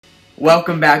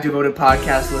Welcome back, devoted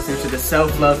podcast listeners, to the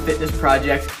Self-Love Fitness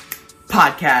Project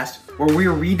podcast, where we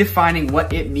are redefining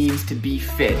what it means to be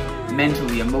fit,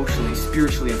 mentally, emotionally,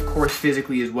 spiritually, and of course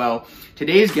physically as well.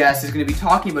 Today's guest is going to be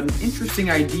talking about an interesting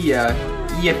idea,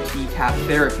 EFT tap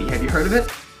therapy. Have you heard of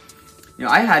it? You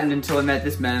know, I hadn't until I met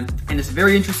this man, and it's a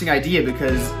very interesting idea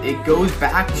because it goes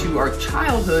back to our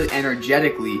childhood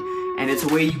energetically, and it's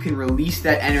a way you can release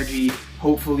that energy,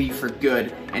 hopefully for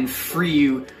good, and free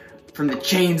you from the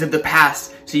chains of the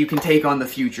past so you can take on the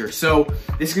future. So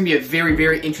this is going to be a very,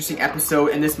 very interesting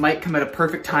episode, and this might come at a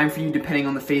perfect time for you depending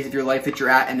on the phase of your life that you're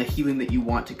at and the healing that you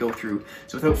want to go through.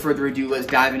 So without further ado, let's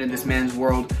dive into this man's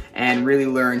world and really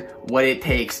learn what it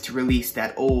takes to release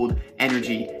that old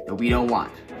energy that we don't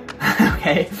want.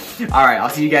 Okay? Alright, I'll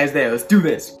see you guys there. Let's do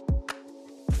this.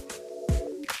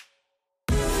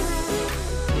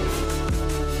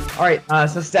 All right,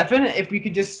 so Stefan, if we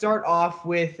could just start off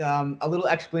with a little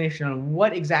explanation on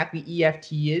what exactly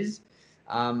EFT is,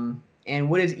 and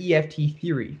what is EFT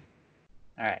theory?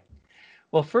 All right.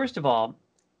 Well, first of all,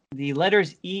 the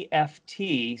letters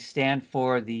EFT stand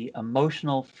for the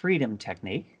Emotional Freedom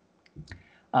Technique,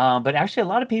 but actually a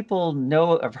lot of people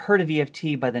have heard of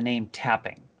EFT by the name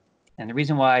tapping. And the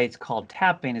reason why it's called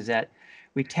tapping is that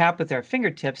we tap with our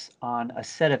fingertips on a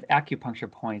set of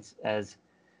acupuncture points as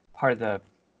part of the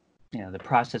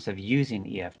process of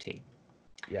using EFT.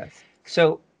 Yes.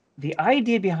 So the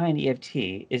idea behind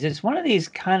EFT is it's one of these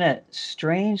kind of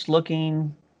strange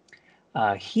looking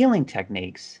healing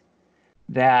techniques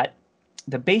that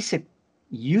the basic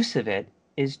use of it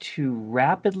is to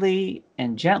rapidly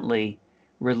and gently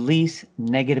release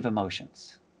negative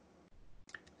emotions.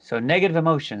 So negative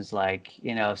emotions like,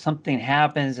 if something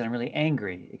happens and I'm really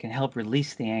angry, it can help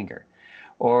release the anger.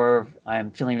 Or I'm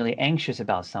feeling really anxious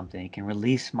about something, it can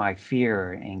release my fear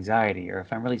or anxiety. Or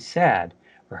if I'm really sad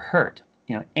or hurt,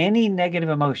 any negative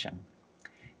emotion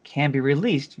can be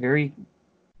released very,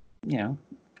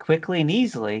 quickly and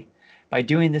easily by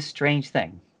doing this strange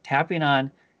thing, tapping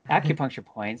on acupuncture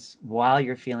points while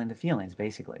you're feeling the feelings,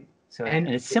 basically. So in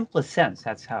its simplest sense,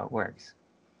 that's how it works.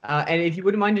 And if you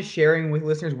wouldn't mind just sharing with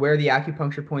listeners where the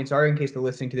acupuncture points are in case they're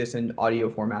listening to this in audio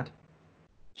format.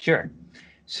 Sure.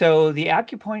 So the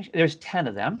acupuncture, there's 10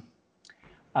 of them.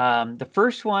 The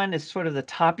first one is sort of the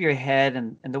top of your head,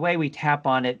 and the way we tap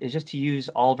on it is just to use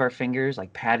all of our fingers,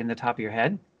 like patting the top of your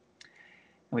head. And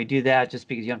we do that just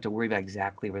because you don't have to worry about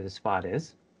exactly where the spot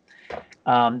is.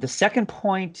 The second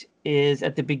point is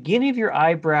at the beginning of your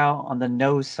eyebrow on the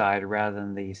nose side rather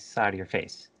than the side of your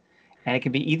face. And it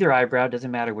can be either eyebrow,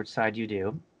 doesn't matter which side you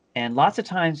do. And lots of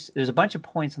times there's a bunch of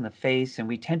points on the face, and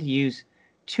we tend to use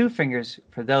 2 fingers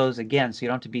for those, again, so you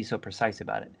don't have to be so precise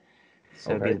about it.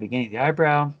 So it'll be the beginning of the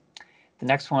eyebrow. The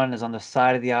next one is on the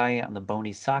side of the eye on the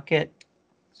bony socket.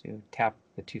 So you tap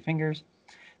with 2 fingers.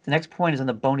 The next point is on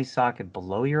the bony socket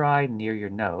below your eye near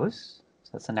your nose. So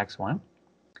that's the next one.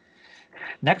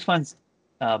 Next one's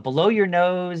below your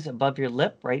nose, above your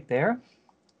lip, right there.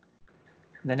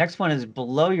 The next one is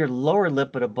below your lower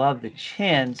lip but above the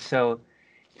chin. So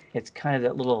it's kind of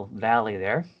that little valley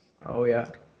there. Oh, yeah.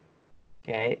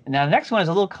 Okay, now the next one is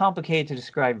a little complicated to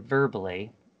describe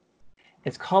verbally.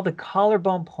 It's called the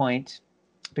collarbone point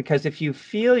because if you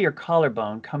feel your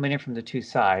collarbone coming in from the 2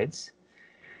 sides,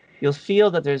 you'll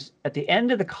feel that there's, at the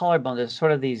end of the collarbone, there's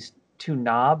sort of these 2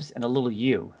 knobs and a little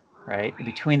U, right,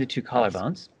 between the 2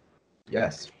 collarbones.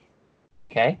 Yes.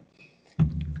 Okay.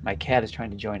 My cat is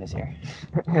trying to join us here.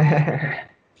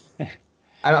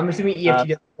 I'm assuming EFT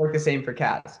doesn't work the same for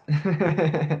cats.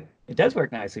 It does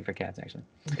work nicely for cats, actually.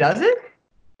 Does it?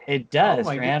 It does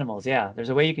for animals, yeah. There's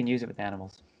a way you can use it with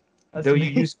animals. That's Though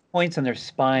amazing. you use points on their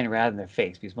spine rather than their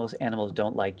face, because most animals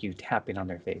don't like you tapping on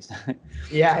their face.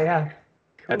 Yeah.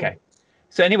 Cool. Okay.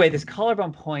 So anyway, this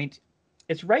collarbone point,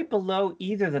 it's right below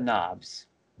either of the knobs.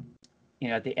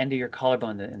 At the end of your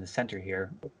collarbone in the center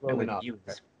here.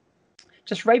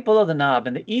 Just right below the knob.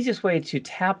 And the easiest way to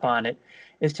tap on it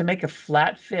is to make a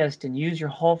flat fist and use your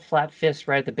whole flat fist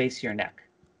right at the base of your neck.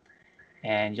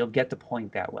 And you'll get the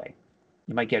point that way.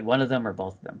 You might get one of them or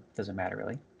both of them. Doesn't matter,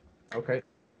 really. Okay.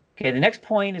 Okay, the next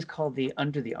point is called the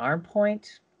under the arm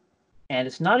point. And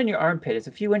it's not in your armpit. It's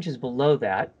a few inches below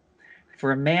that.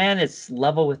 For a man, it's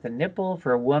level with the nipple.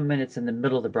 For a woman, it's in the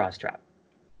middle of the bra strap.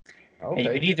 Okay.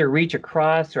 And you can either reach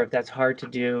across, or if that's hard to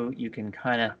do, you can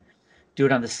kind of do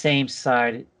it on the same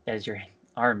side as your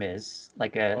arm is,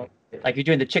 like you're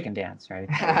doing the chicken dance, right?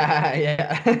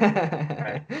 Yeah.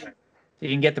 Right. So you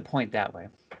can get the point that way.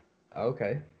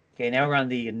 Okay. Okay, now we're on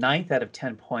the 9th out of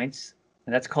 10 points,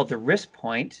 and that's called the wrist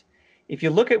point. If you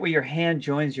look at where your hand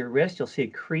joins your wrist, you'll see a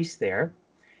crease there.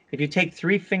 If you take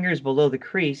 3 fingers below the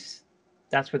crease,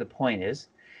 that's where the point is.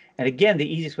 And again,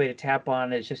 the easiest way to tap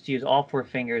on it is just to use all 4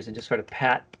 fingers and just sort of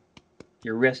pat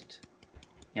your wrist,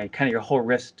 kind of your whole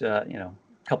wrist, a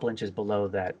couple inches below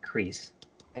that crease.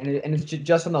 And it's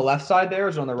just on the left side there, or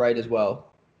is it on the right as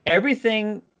well?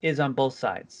 Everything is on both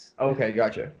sides. Okay,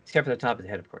 gotcha. Except for the top of the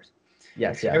head, of course.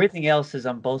 Yes, yeah. Everything else is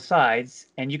on both sides,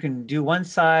 and you can do one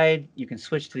side. You can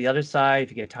switch to the other side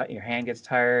if you your hand gets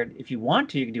tired. If you want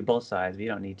to, you can do both sides, but you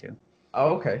don't need to.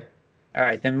 Oh, okay. All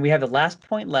right, then we have the last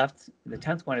point left. The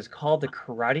 10th one is called the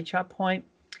karate chop point,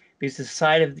 because it's the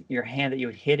side of your hand that you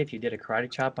would hit if you did a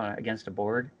karate chop against a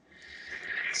board.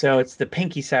 So it's the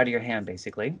pinky side of your hand,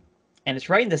 basically. And it's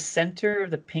right in the center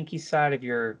of the pinky side of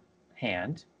your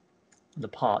hand, the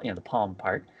palm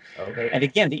part. Okay. And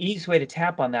again, the easiest way to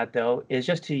tap on that, though, is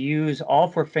just to use all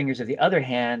 4 fingers of the other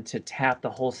hand to tap the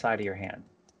whole side of your hand.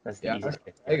 That's the easiest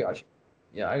way. I got you.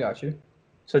 Yeah, I got you.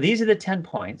 So these are the 10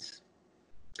 points.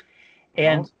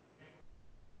 And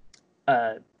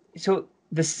so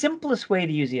the simplest way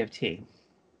to use EFT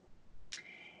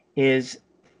is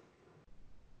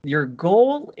your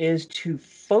goal is to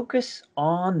focus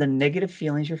on the negative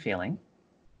feelings you're feeling.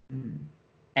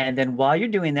 And then while you're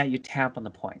doing that, you tap on the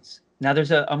points. Now,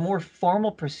 there's a more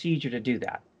formal procedure to do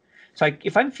that. So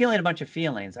if I'm feeling a bunch of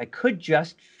feelings, I could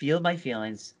just feel my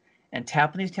feelings and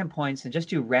tap on these 10 points and just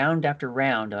do round after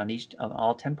round on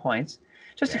all 10 points.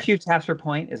 Just a few taps per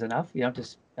point is enough. You don't have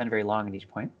to spend very long on each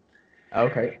point.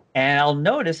 Okay. And I'll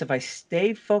notice if I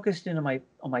stay focused on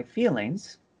my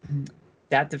feelings,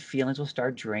 that the feelings will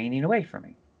start draining away from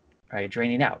me, right?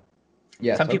 Draining out.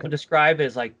 Yes. Some people describe it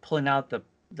as like pulling out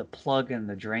the plug and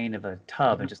the drain of a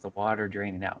tub and just the water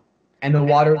draining out. And the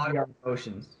water would be our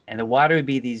emotions. And the water would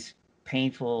be these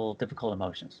painful, difficult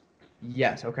emotions.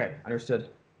 Yes. Okay. Understood.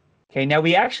 Okay. Now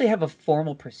we actually have a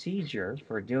formal procedure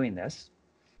for doing this.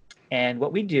 And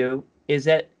what we do is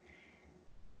that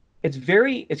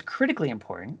it's critically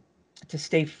important to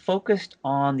stay focused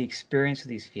on the experience of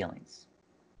these feelings.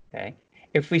 Okay.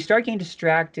 If we start getting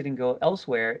distracted and go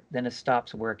elsewhere, then it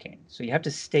stops working. So you have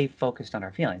to stay focused on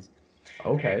our feelings.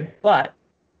 Okay. But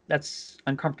that's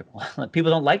uncomfortable.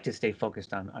 People don't like to stay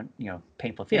focused on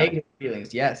painful feelings. Negative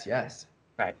feelings. Yes. Yes.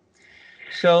 Right.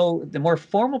 So the more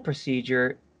formal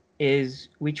procedure is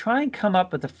we try and come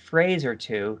up with a phrase or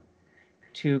two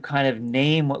to kind of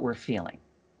name what we're feeling.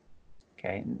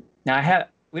 Okay. Now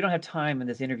we don't have time in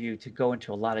this interview to go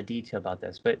into a lot of detail about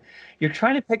this, but you're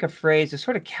trying to pick a phrase that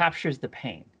sort of captures the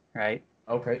pain, right?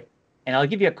 Okay. And I'll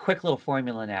give you a quick little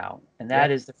formula now. And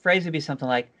that is the phrase would be something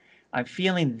like, I'm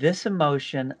feeling this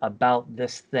emotion about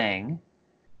this thing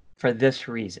for this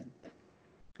reason,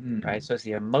 right? So it's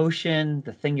the emotion,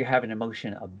 the thing you're having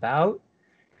emotion about,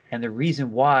 and the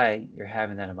reason why you're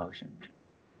having that emotion.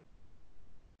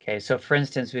 Okay, so for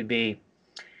instance, would be,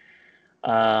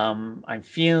 I'm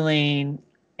feeling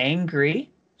angry.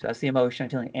 So that's the emotion. I'm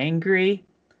feeling angry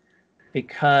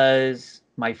because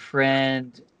my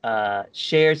friend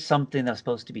shared something that's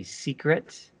supposed to be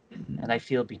secret, and I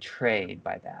feel betrayed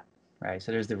by that, right?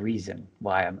 So there's the reason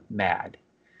why I'm mad.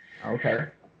 Okay.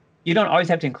 You don't always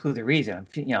have to include the reason.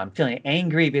 I'm feeling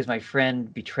angry because my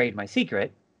friend betrayed my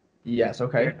secret. Yes.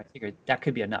 Okay. That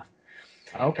could be enough.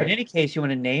 Okay. In any case, you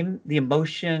want to name the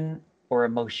emotion or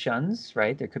emotions,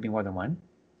 right? There could be more than one.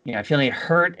 I'm feeling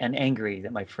hurt and angry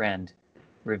that my friend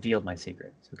revealed my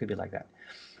secret. So it could be like that.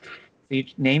 So you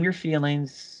name your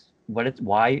feelings, what it's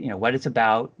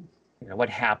about, what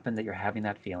happened that you're having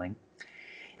that feeling.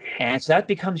 And so that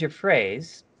becomes your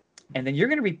phrase. And then you're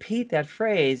going to repeat that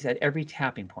phrase at every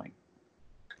tapping point.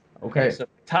 Okay. So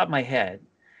top of my head.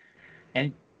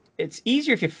 And it's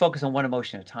easier if you focus on one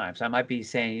emotion at a time. So I might be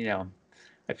saying,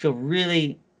 I feel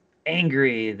really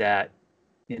angry that,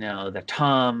 that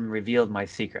Tom revealed my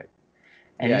secret.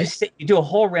 And you do a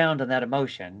whole round on that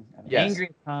emotion. I'm angry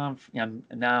at Tom. I'm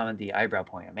now on the eyebrow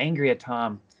point. I'm angry at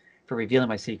Tom for revealing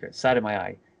my secret, side of my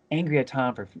eye. Angry at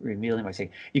Tom for revealing my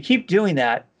secret. You keep doing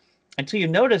that until you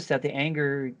notice that the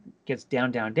anger gets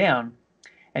down, down, down.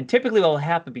 And typically what will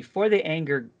happen before the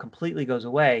anger completely goes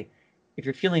away, if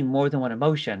you're feeling more than one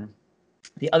emotion,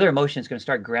 the other emotion is going to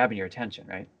start grabbing your attention,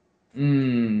 right?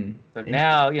 But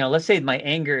now, let's say my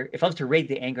anger, if I was to rate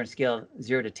the anger on a scale of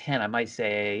 0 to 10, I might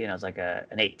say, it's like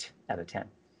an 8 out of 10.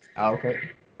 Okay.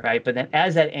 Right. But then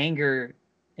as that anger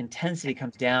intensity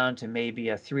comes down to maybe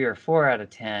a 3 or 4 out of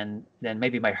 10, then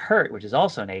maybe my hurt, which is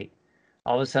also an 8,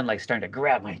 all of a sudden starting to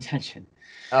grab my attention.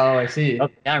 Oh, I see.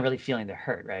 Okay, now I'm really feeling the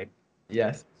hurt, right?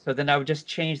 Yes. So then I would just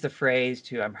change the phrase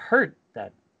to I'm hurt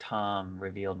that Tom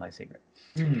revealed my secret.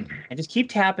 And just keep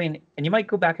tapping, and you might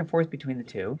go back and forth between the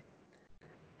two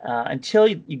until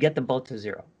you get them both to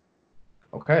 0.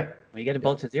 Okay. When you get them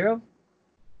both to 0,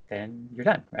 then you're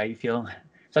done, right? You feel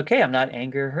It's okay. I'm not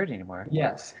angry or hurt anymore.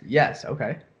 Yes. Yes.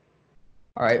 Okay.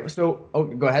 All right. So, oh,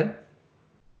 go ahead.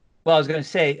 Well, I was going to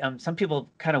say, some people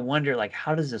kind of wonder, like,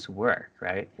 how does this work,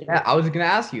 right? Yeah, I was gonna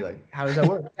ask you, like, how does that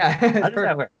work? How Yeah, does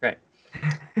that work, right?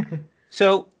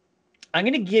 So I'm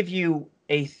going to give you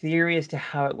a theory as to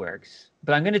how it works,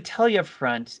 but I'm going to tell you up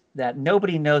front that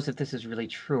nobody knows if this is really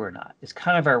true or not. It's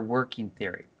kind of our working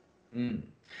theory. Mm.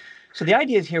 So the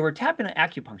idea is here we're tapping on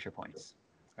acupuncture points,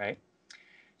 right?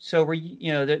 So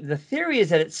the theory is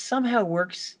that it somehow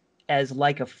works as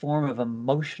like a form of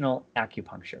emotional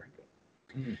acupuncture.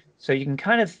 Mm. So you can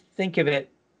kind of think of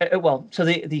it, so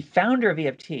the founder of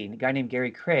EFT, a guy named Gary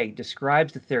Craig,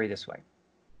 describes the theory this way.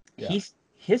 Yeah.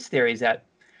 His theory is that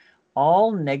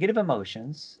all negative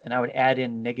emotions, and I would add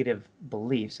in negative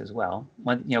beliefs as well.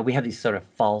 We have these sort of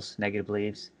false negative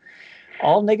beliefs.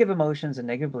 All negative emotions and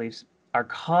negative beliefs are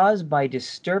caused by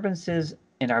disturbances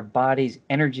in our body's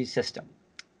energy system.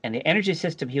 And the energy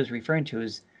system he was referring to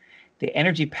is the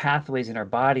energy pathways in our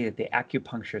body that the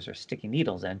acupuncturists are sticking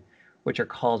needles in, which are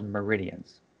called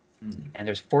meridians. Mm. And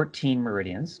there's 14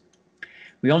 meridians.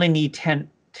 We only need 10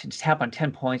 to tap on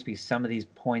 10 points because some of these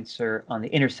points are on the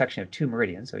intersection of two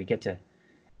meridians. So you get to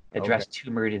address two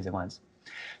meridians at once.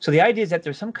 So the idea is that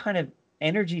there's some kind of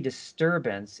energy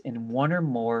disturbance in one or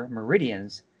more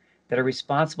meridians that are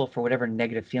responsible for whatever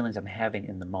negative feelings I'm having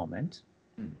in the moment.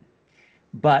 Mm.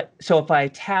 But so if I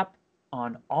tap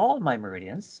on all my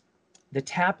meridians, the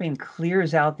tapping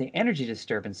clears out the energy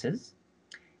disturbances,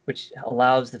 which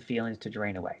allows the feelings to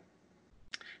drain away.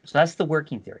 So that's the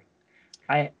working theory.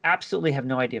 I absolutely have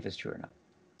no idea if it's true or not.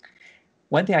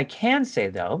 One thing I can say,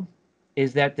 though,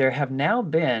 is that there have now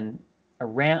been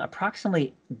around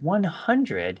approximately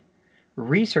 100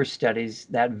 research studies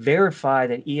that verify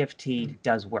that EFT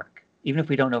does work, even if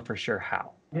we don't know for sure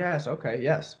how. Yes. Okay.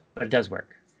 Yes. But it does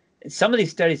work. Some of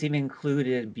these studies even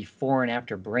included before and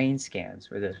after brain scans,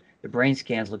 where the brain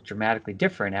scans look dramatically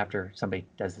different after somebody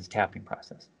does this tapping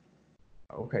process.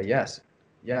 Okay. Yes.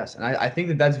 Yes. And I think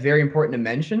that that's very important to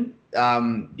mention,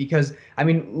 because, I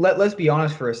mean, let's be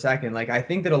honest for a second. Like, I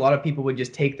think that a lot of people would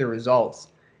just take the results.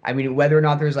 I mean, whether or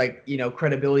not there's, like,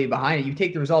 credibility behind it, you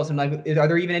take the results and, like, are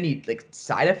there even any, like,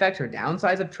 side effects or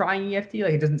downsides of trying EFT?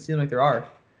 Like, it doesn't seem like there are.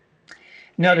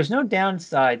 No, there's no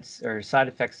downsides or side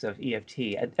effects of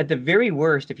EFT. At the very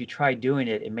worst, if you try doing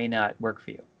it, it may not work for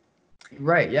you.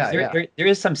 Right. Yeah. Yeah. There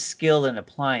is some skill in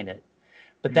applying it,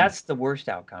 but Mm. that's the worst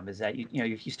outcome. Is that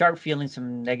if you start feeling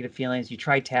some negative feelings, you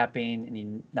try tapping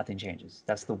and nothing changes.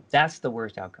 That's the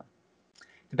worst outcome.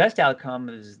 The best outcome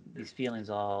is these feelings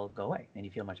all go away and you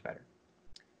feel much better.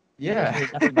 There's Yeah.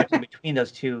 really nothing much in between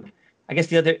those two. I guess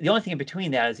the only thing in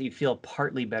between that is that you feel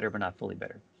partly better but not fully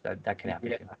better. That can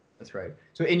happen. Yeah, that's right.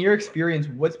 So in your experience,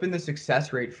 what's been the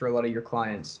success rate for a lot of your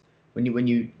clients when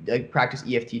you like practice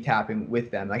EFT tapping with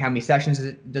them? Like, how many sessions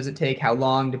does it take? How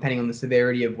long, depending on the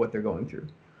severity of what they're going through?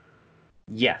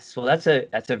 Yes, well, that's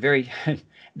a very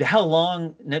how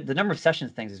long the number of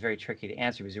sessions things is very tricky to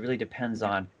answer because it really depends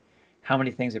on how many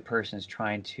things a person is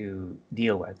trying to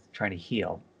deal with, trying to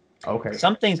heal. Okay.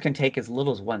 Some things can take as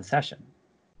little as one session,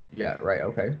 Yeah. Right.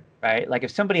 Okay. right? Like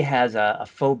if somebody has a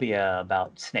phobia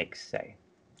about snakes, say,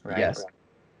 right? Yes.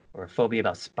 Or a phobia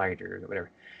about spiders or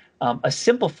whatever. A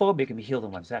simple phobia can be healed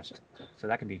in one session, so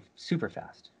that can be super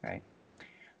fast, right?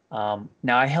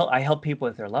 Now I help people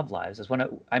with their love lives.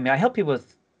 I help people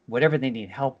with whatever they need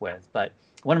help with, but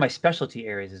one of my specialty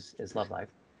areas is love life.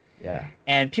 Yeah.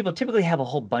 And people typically have a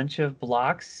whole bunch of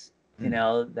blocks,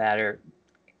 that are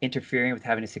interfering with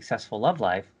having a successful love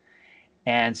life.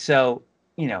 And so,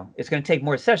 it's going to take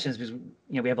more sessions because,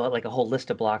 we have a whole list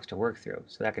of blocks to work through.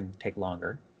 So that can take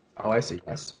longer. Oh, I see.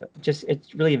 Yes. But it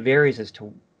really varies as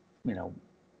to,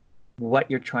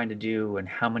 what you're trying to do and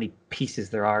how many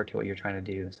pieces there are to what you're trying to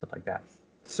do and stuff like that.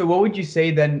 So what would you say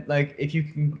then, like, if you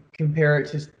can compare it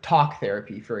to talk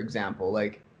therapy, for example,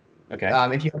 like, Okay.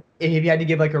 If you had to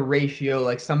give like a ratio,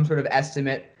 like some sort of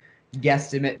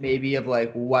guesstimate maybe of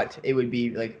like what it would be,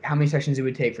 like how many sessions it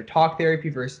would take for talk therapy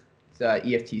versus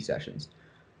EFT sessions.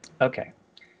 Okay.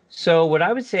 So what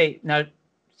I would say now,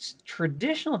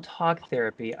 traditional talk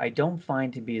therapy, I don't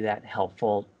find to be that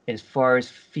helpful as far as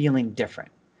feeling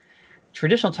different.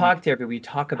 Traditional talk therapy, where you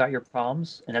talk about your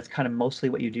problems, and that's kind of mostly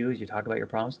what you do is you talk about your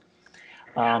problems.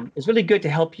 It's really good to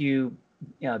help you,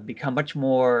 become much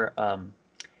more, have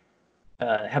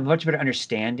a much better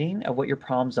understanding of what your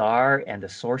problems are and the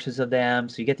sources of them.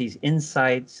 So you get these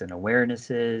insights and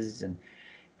awarenesses, and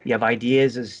you have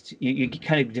ideas you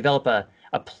kind of develop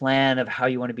a plan of how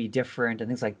you want to be different and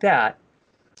things like that.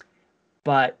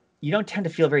 But you don't tend to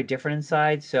feel very different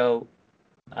inside. So,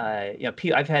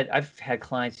 I've had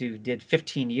clients who did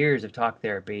 15 years of talk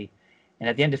therapy And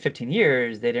at the end of 15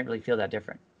 years, they didn't really feel that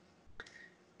different.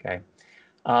 Okay.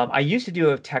 I used to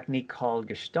do a technique called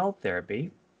Gestalt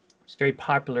therapy. It's very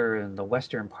popular in the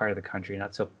western part of the country,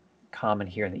 not so common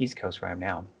here in the East Coast where I'm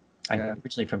now. I'm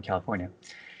originally from California.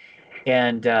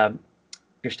 And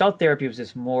Gestalt therapy was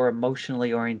this more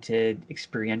emotionally oriented,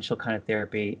 experiential kind of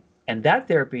therapy. And that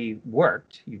therapy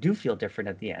worked. You do feel different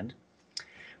at the end.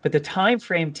 But the time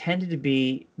frame tended to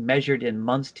be measured in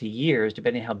months to years,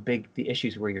 depending on how big the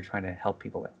issues were you're trying to help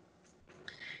people with.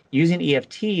 Using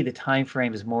EFT, the time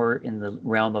frame is more in the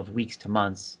realm of weeks to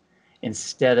months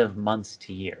instead of months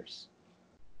to years.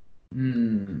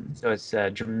 So it's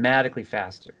dramatically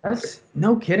faster. That's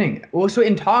no kidding. Well, so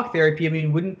in talk therapy, I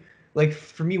mean, wouldn't, like,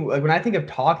 for me, like, when I think of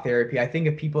talk therapy, I think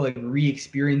of people like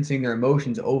re-experiencing their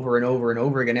emotions over and over and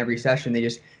over again every session. They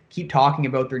just keep talking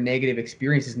about their negative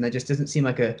experiences, and that just doesn't seem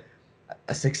like a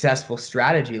successful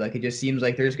strategy. Like, it just seems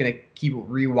like they're just going to keep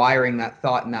rewiring that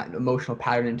thought and that emotional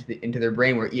pattern into their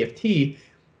brain. Where EFT,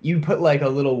 you put like a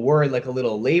little word, like a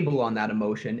little label on that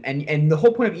emotion, and the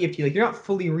whole point of EFT, like, you're not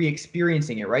fully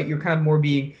re-experiencing it, right? You're kind of more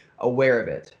being aware of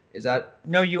it. Is that?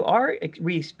 No, you are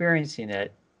re-experiencing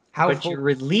it, but you're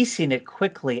releasing it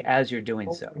quickly as you're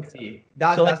doing so.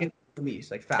 That's like, release,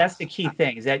 like fast. That's the key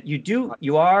thing, is that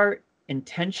you are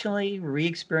intentionally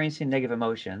re-experiencing negative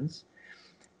emotions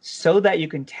so that you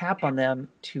can tap on them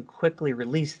to quickly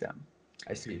release them.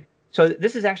 I see. So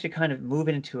this is actually kind of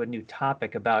moving into a new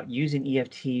topic about using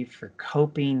EFT for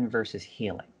coping versus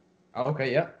healing.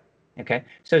 Okay, yeah. Okay,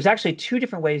 so there's actually two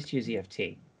different ways to use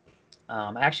EFT.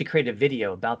 I actually created a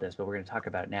video about this, but we're going to talk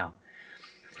about it now.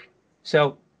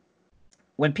 So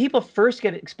when people first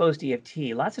get exposed to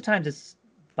EFT, lots of times it's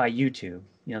by YouTube.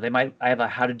 You know, I have a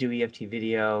how to do EFT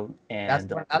video, and that's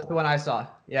the one I saw.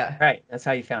 Yeah. Right. That's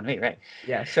how you found me, right?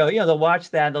 Yeah. So, you know, they'll watch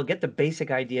that, they'll get the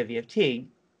basic idea of EFT,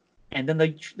 and then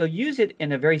they'll use it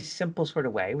in a very simple sort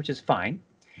of way, which is fine.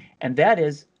 And that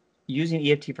is using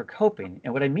EFT for coping.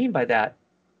 And what I mean by that,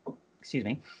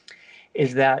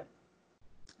 is that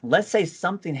let's say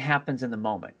something happens in the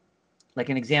moment. Like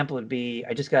an example would be,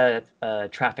 I just got a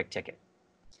traffic ticket.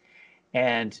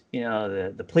 And, you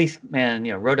know, the policeman,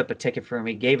 you know, wrote up a ticket for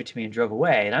me, gave it to me, and drove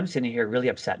away. And I'm sitting here really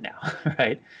upset now,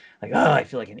 right? Like, oh, I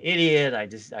feel like an idiot. I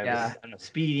was, I don't know,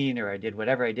 speeding, or I did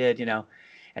whatever I did, you know.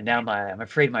 And now I'm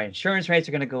afraid my insurance rates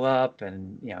are going to go up,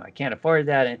 and, you know, I can't afford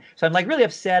that. And so I'm like really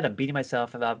upset. I'm beating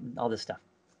myself about all this stuff.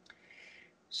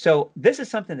 So this is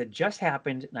something that just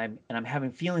happened, and I'm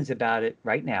having feelings about it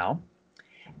right now.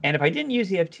 And if I didn't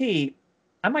use EFT,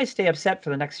 I might stay upset for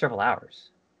the next several hours,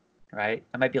 right?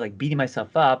 I might be like beating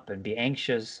myself up and be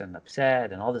anxious and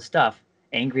upset and all this stuff,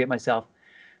 angry at myself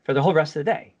for the whole rest of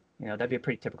the day. You know, that'd be a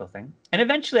pretty typical thing. And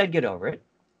eventually I'd get over it,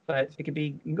 but it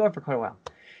can go on for quite a while.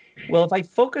 Well, if I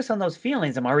focus on those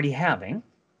feelings I'm already having,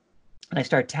 and I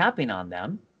start tapping on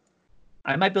them,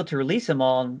 I might be able to release them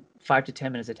all in 5 to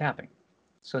 10 minutes of tapping.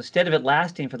 So instead of it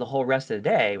lasting for the whole rest of the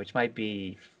day, which might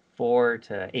be 4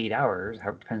 to 8 hours,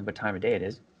 depends what time of day it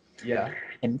is. Yeah.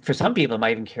 And for some people, it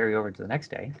might even carry over to the next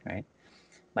day, right?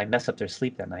 Might mess up their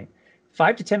sleep that night.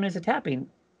 5 to 10 minutes of tapping,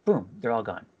 boom, they're all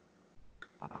gone.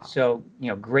 Wow. So, you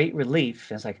know, great relief.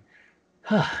 And it's like,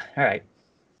 all right,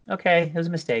 okay, it was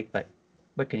a mistake, but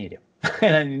what can you do?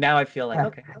 And now I feel like,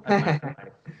 okay,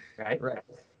 right? Right.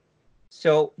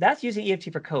 So that's using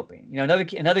EFT for coping. You know,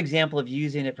 another example of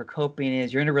using it for coping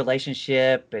is you're in a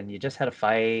relationship and you just had a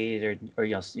fight, or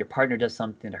you know, your partner does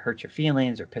something to hurt your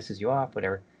feelings or pisses you off,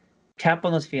 whatever. Tap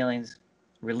on those feelings,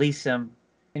 release them,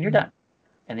 and you're done.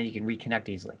 And then you can reconnect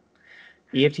easily.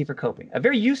 EFT for coping. A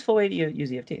very useful way to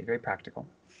use EFT. Very practical.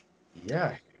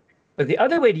 Yeah. But the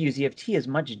other way to use EFT is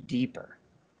much deeper.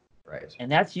 Right.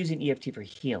 And that's using EFT for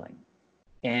healing.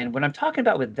 And what I'm talking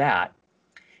about with that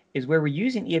is where we're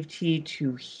using EFT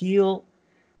to heal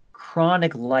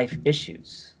chronic life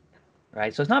issues,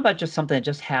 right? So it's not about just something that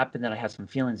just happened that I have some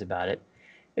feelings about it.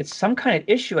 It's some kind of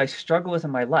issue I struggle with in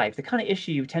my life, the kind of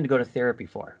issue you tend to go to therapy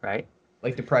for, right?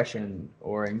 Like depression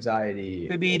or anxiety.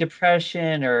 It could be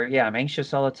depression, or, yeah, I'm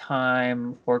anxious all the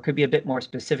time, or it could be a bit more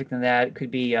specific than that. It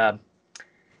could be,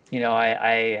 you know,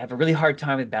 I have a really hard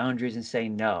time with boundaries and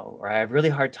saying no, or I have a really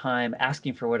hard time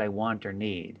asking for what I want or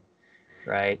need,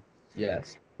 right?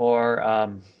 Yes.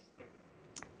 Or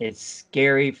it's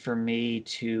scary for me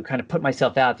to kind of put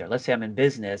myself out there. Let's say I'm in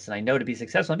business, and I know to be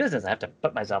successful in business, I have to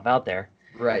put myself out there.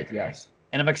 Right, yes.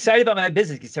 And I'm excited about my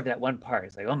business except for that one part.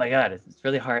 It's like, oh my God, it's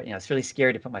really hard. You know, it's really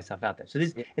scary to put myself out there. So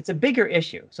it's a bigger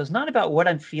issue. So it's not about what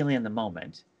I'm feeling in the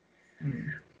moment,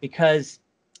 because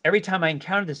every time I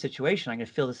encounter this situation, I'm going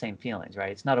to feel the same feelings,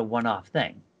 right? It's not a one-off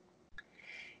thing.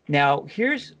 Now,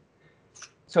 here's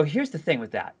the thing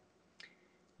with that.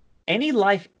 Any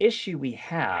life issue we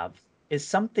have is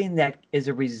something that is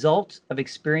a result of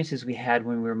experiences we had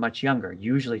when we were much younger,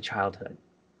 usually childhood.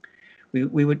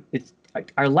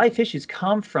 Our life issues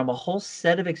come from a whole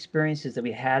set of experiences that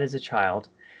we had as a child,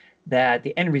 that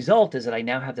the end result is that I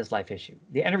now have this life issue.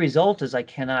 The end result is I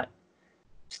cannot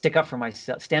stand up for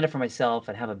myself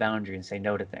and have a boundary and say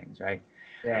no to things, right?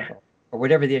 Yeah. Or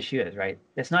whatever the issue is, right?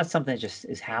 It's not something that just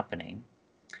is happening.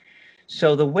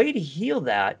 So the way to heal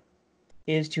that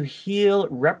is to heal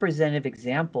representative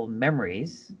example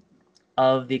memories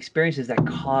of the experiences that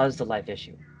caused the life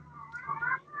issue,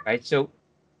 right? So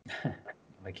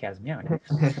my cat's meowing.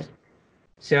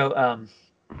 So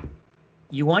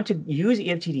you want to use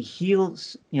EFT to heal,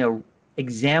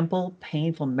 example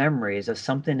painful memories of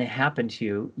something that happened to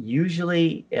you,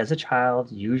 usually as a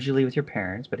child, usually with your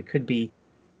parents, but it could be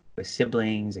with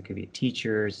siblings, it could be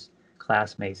teachers,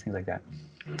 classmates, things like that.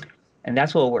 And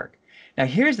that's what will work. Now,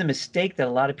 here's the mistake that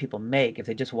a lot of people make if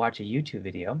they just watch a YouTube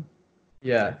video.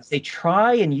 Yeah. They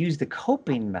try and use the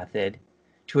coping method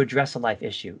to address a life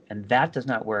issue, and that does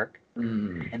not work.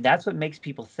 And that's what makes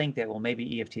people think that, well,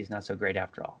 maybe EFT is not so great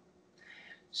after all.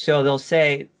 So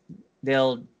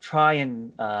they'll try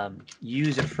and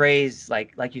use a phrase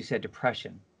like you said,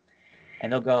 depression,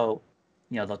 and they'll go,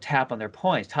 they'll tap on their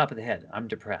points, top of the head, I'm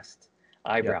depressed,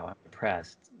 eyebrow, I'm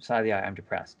depressed, side of the eye, I'm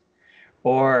depressed.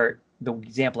 Or the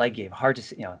example I gave, hard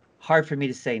for me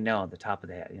to say no at the top of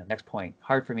the head. Next point,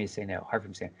 hard for me to say no, hard for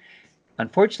me to say no.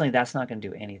 Unfortunately, that's not going to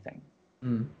do anything.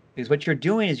 Because what you're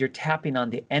doing is you're tapping on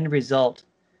the end result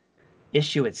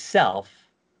issue itself,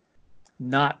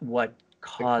 not what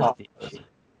caused the issue.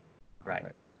 Right.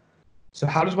 So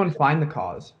how does one find the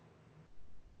cause?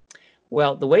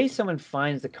 Well, the way someone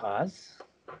finds the cause.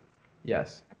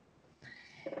 Yes.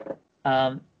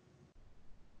 Well,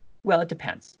 it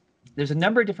depends. There's a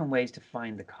number of different ways to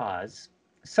find the cause,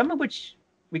 some of which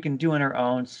we can do on our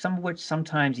own, some of which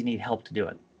sometimes you need help to do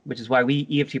it, which is why we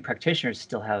EFT practitioners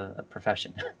still have a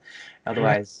profession.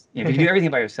 Otherwise, if you do everything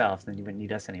by yourself, then you wouldn't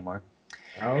need us anymore.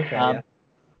 Okay. Yeah.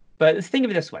 But let's think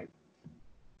of it this way.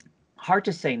 Hard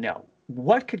to say no.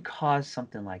 What could cause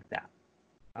something like that?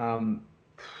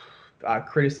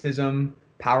 Criticism,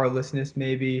 powerlessness,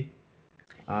 maybe.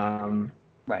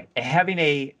 Right. Having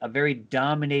a very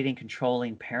dominating,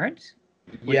 controlling parent.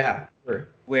 Yeah. Sure.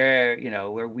 Where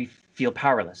we feel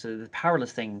powerless. So the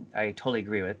powerless thing, I totally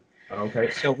agree with.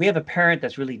 Okay. So if we have a parent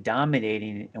that's really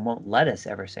dominating and won't let us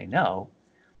ever say no,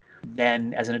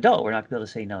 then as an adult, we're not going to be able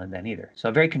to say no then either. So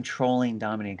a very controlling,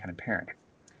 dominating kind of parent.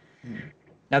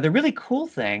 Now, the really cool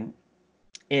thing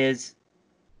is,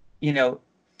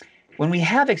 when we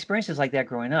have experiences like that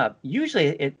growing up,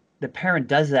 usually the parent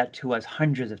does that to us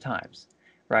hundreds of times,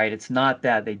 right? It's not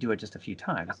that they do it just a few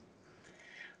times.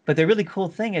 But the really cool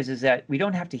thing is that we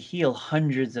don't have to heal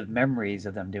hundreds of memories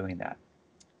of them doing that.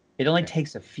 It only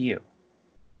takes a few.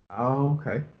 Oh,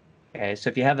 okay. Okay, so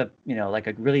if you have a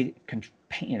really kind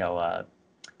of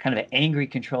an angry,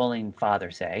 controlling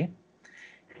father, say,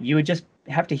 you would just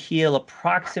have to heal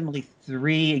approximately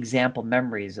 3 example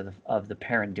memories of the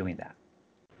parent doing that.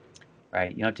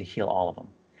 Right? You don't have to heal all of them,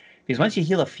 because once you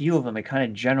heal a few of them, it kind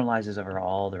of generalizes over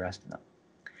all the rest of them.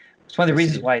 It's one of the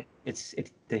reasons why it's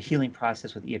the healing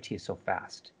process with EFT is so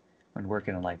fast when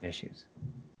working on life issues.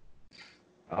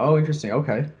 Oh, interesting.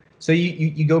 Okay. So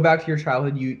you go back to your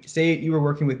childhood. You say you were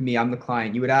working with me. I'm the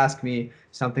client. You would ask me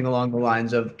something along the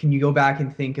lines of, can you go back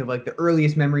and think of like the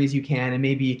earliest memories you can, and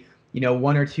maybe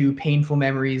 1 or 2 painful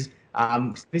memories,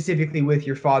 specifically with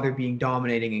your father being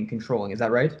dominating and controlling. Is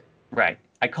that right? Right.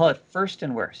 I call it first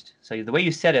and worst. So the way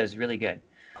you said it is really good.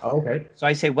 Oh, okay. So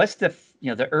I say, what's the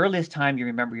earliest time you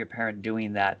remember your parent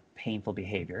doing that painful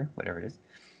behavior, whatever it is?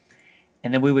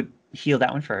 And then we would heal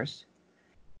that one first.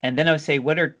 And then I would say,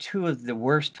 what are 2 of the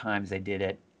worst times they did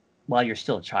it while you're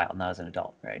still a child, not as an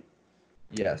adult, right?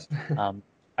 Yes.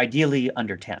 Ideally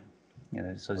under 10,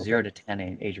 so okay. 0 to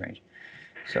 10 age range.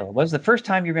 So what was the first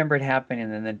time you remember it happening?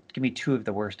 And then give me 2 of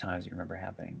the worst times you remember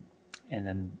happening. And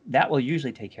then that will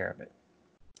usually take care of it.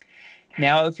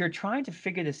 Now, if you're trying to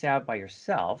figure this out by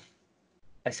yourself,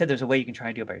 I said there's a way you can try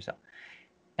and do it by yourself.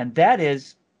 And that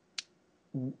is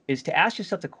to ask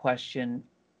yourself the question,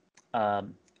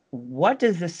 what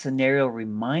does this scenario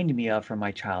remind me of from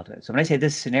my childhood? So when I say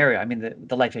this scenario, I mean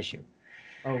the life issue.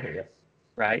 Okay, yes.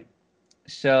 Right?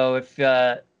 So if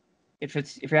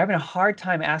you're having a hard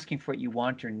time asking for what you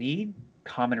want or need,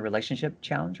 common relationship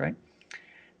challenge, right?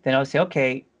 Then I would say,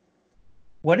 okay,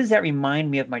 what does that remind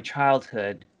me of my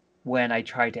childhood when I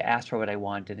tried to ask for what I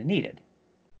wanted and needed?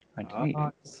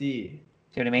 I see.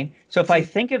 See what I mean? So if I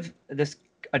think of this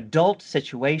adult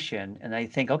situation and I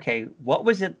think, okay, what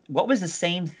was the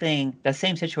same thing, that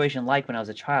same situation like when I was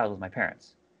a child with my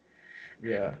parents?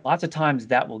 Yeah. Lots of times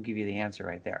that will give you the answer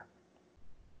right there.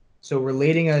 So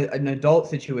relating an adult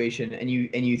situation, and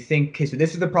you think, okay, so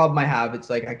this is the problem I have. It's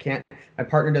like my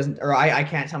partner doesn't, or I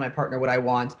can't tell my partner what I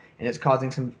want, and it's causing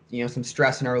some, some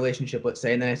stress in our relationship, let's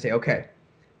say. And then I say, okay,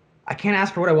 I can't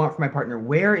ask for what I want from my partner.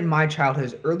 Where in my childhood,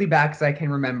 as early back as I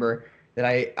can remember, that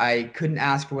I couldn't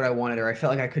ask for what I wanted, or I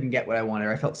felt like I couldn't get what I wanted,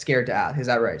 or I felt scared to ask. Is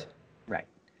that right? Right.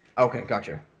 Okay,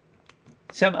 gotcha.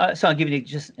 So I'll give you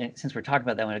just, since we're talking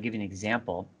about that one, I'll give you an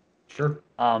example. Sure.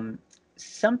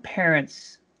 Some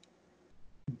parents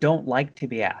don't like to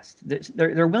be asked.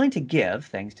 They're willing to give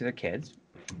things to their kids,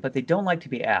 but they don't like to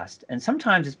be asked. And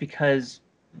sometimes it's because,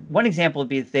 one example would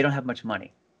be that they don't have much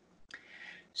money.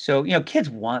 So, kids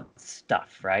want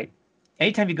stuff, right?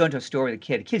 Anytime you go into a store with a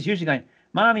kid, the kid's usually going,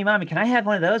 Mommy, can I have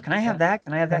one of those? Can I have that?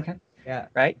 Can I have that? Yeah.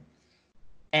 Right?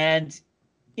 And,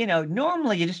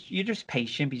 normally you're just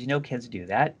patient because kids do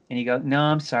that. And you go, no,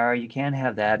 I'm sorry, you can't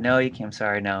have that. No, you can't. I'm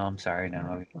sorry. No, I'm sorry.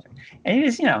 No. And you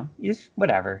just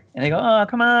whatever. And they go, oh,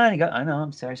 come on. You go, I know,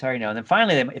 I'm sorry, no. And then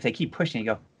finally, if they keep pushing, you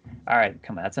go, all right,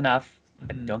 come on, that's enough.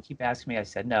 Mm-hmm. Don't keep asking me. I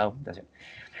said no.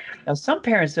 Now, some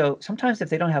parents, though, sometimes if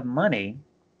they don't have money,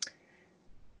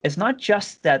 it's not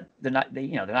just that they're not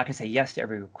going to say yes to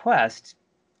every request.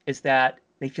 It's that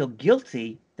they feel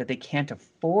guilty that they can't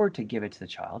afford to give it to the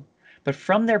child. But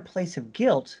from their place of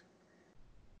guilt,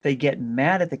 they get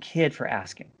mad at the kid for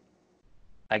asking.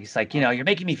 Like, it's like, you're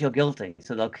making me feel guilty.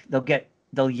 So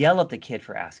they'll yell at the kid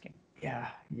for asking. Yeah.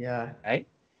 Right?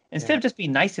 Instead of just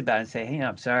being nice about it and say, hey,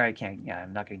 I'm sorry, I can't,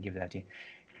 I'm not going to give that to you.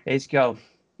 They just go,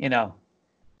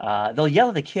 they'll yell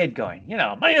at the kid going,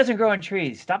 money doesn't grow on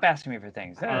trees. Stop asking me for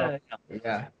things.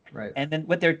 Yeah, right. And then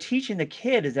what they're teaching the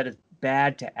kid is that it's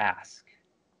bad to ask.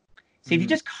 See, if you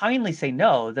just kindly say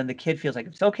no, then the kid feels like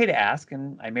it's okay to ask,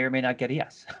 and I may or may not get a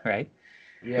yes, right?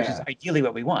 Yeah. Which is ideally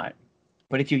what we want.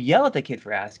 But if you yell at the kid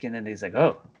for asking, then he's like,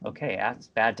 oh, okay, it's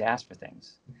bad to ask for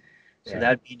things. So that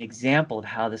would be an example of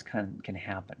how this can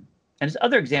happen. And there's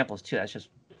other examples too. That's just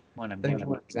one I'm giving.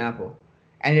 One example.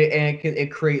 And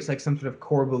it creates like some sort of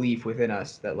core belief within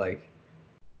us that like,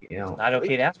 it's not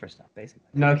okay to ask for stuff, basically.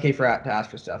 Not okay to ask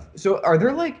for stuff. So are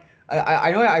there like,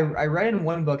 I know I read in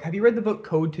one book. Have you read the book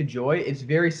Code to Joy? It's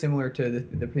very similar to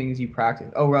the things you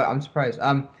practice. Oh, right, I'm surprised.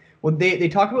 Well, they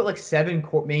talk about like 7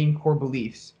 main core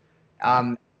beliefs.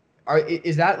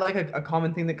 Is that like a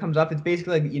common thing that comes up? It's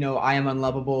basically like, I am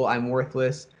unlovable, I'm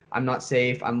worthless, I'm not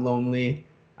safe, I'm lonely.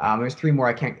 There's 3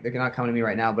 more they're not coming to me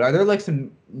right now. But are there like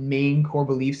some main core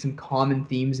beliefs, some common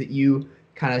themes that you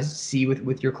kind of see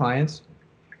with your clients?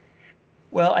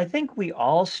 Well, I think we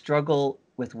all struggle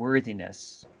with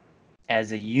worthiness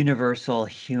as a universal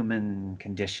human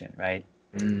condition, right?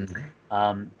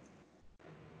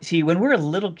 See, when we're a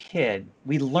little kid,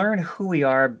 we learn who we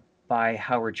are by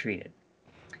how we're treated.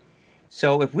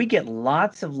 So if we get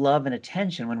lots of love and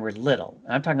attention when we're little,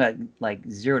 and I'm talking about like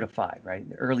 0 to 5, right?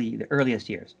 The earliest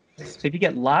years. So if you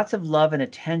get lots of love and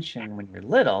attention when you're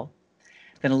little,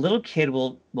 then a little kid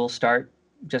will start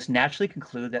just naturally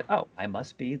conclude that, oh, I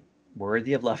must be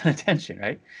worthy of love and attention,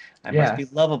 right? I must be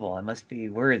lovable. I must be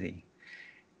worthy.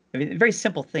 I mean, very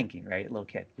simple thinking, right? Little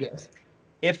kid. Yes.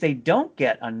 If they don't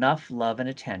get enough love and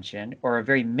attention, or a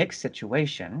very mixed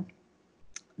situation,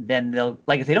 then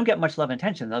if they don't get much love and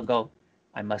attention, they'll go,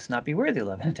 I must not be worthy of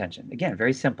love and attention. Again,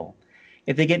 very simple.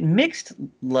 If they get mixed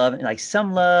love, like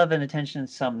some love and attention,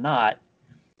 some not,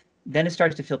 then it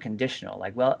starts to feel conditional.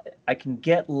 Like, well, I can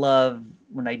get love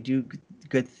when I do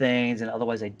good things, and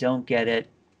otherwise I don't get it.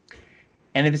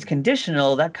 And if it's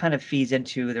conditional, that kind of feeds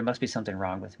into there must be something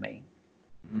wrong with me,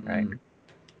 right?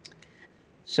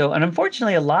 So, and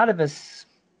unfortunately, a lot of us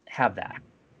have that.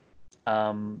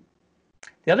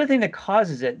 The other thing that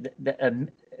causes it,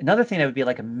 another thing that would be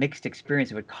like a mixed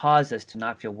experience, it would cause us to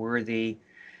not feel worthy,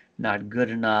 not good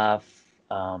enough,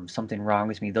 something wrong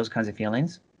with me, those kinds of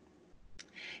feelings,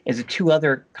 is the 2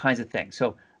 other kinds of things.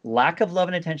 So lack of love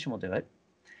and attention will do it.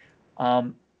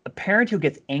 A parent who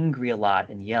gets angry a lot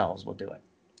and yells will do it.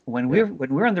 When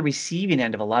we're on the receiving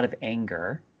end of a lot of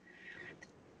anger,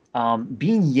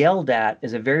 being yelled at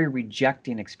is a very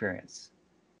rejecting experience.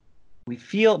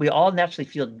 We all naturally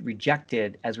feel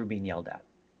rejected as we're being yelled at.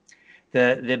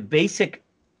 The basic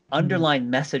underlying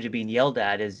message of being yelled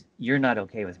at is you're not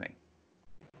okay with me,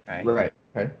 right?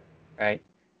 Right.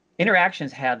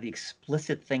 Interactions have the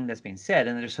explicit thing that's being said,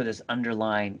 and there's sort of this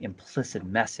underlying implicit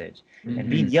message. And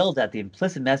being yelled at, the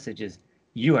implicit message is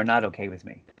you are not okay with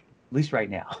me, at least right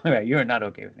now. Right? You are not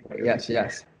okay with me.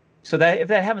 Yes. So that if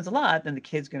that happens a lot, then the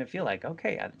kid's going to feel like,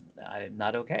 okay, I'm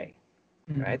not okay,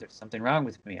 right? There's something wrong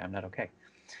with me. I'm not okay.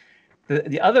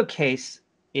 The other case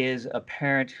is a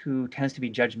parent who tends to be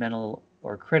judgmental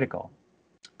or critical.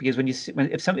 Because when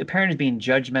if a parent is being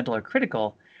judgmental or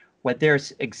critical, what they're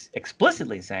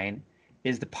explicitly saying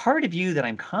is the part of you that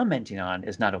I'm commenting on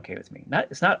is not okay with me.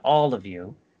 It's not all of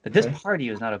you, but this part of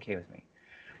you is not okay with me.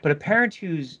 But a parent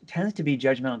who tends to be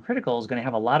judgmental and critical is going to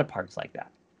have a lot of parts like that.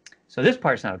 So this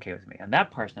part's not okay with me, and that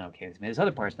part's not okay with me. This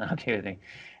other part's not okay with me.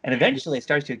 And eventually it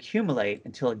starts to accumulate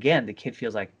until, again, the kid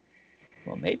feels like,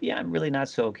 well, maybe I'm really not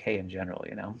so okay in general,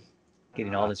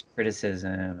 getting all this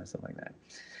criticism and stuff like that.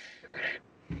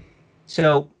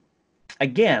 So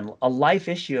again, a life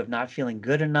issue of not feeling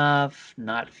good enough,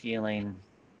 not feeling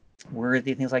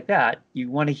worthy, things like that. You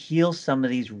want to heal some of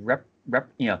these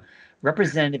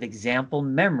representative example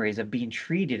memories of being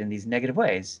treated in these negative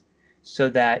ways so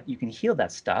that you can heal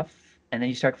that stuff, and then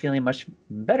you start feeling much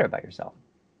better about yourself.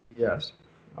 Yes.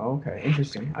 Okay,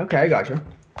 interesting. Okay, I gotcha.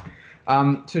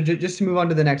 So just to move on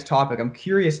to the next topic, I'm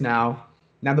curious now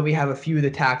that we have a few of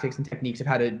the tactics and techniques of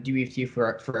how to do EFT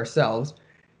for ourselves,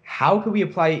 how could we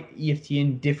apply EFT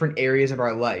in different areas of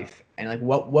our life? And like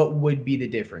what would be the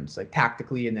difference, like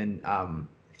tactically and then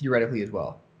theoretically as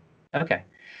well? Okay.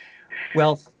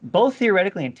 Well, both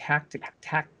theoretically and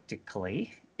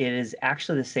tactically, it is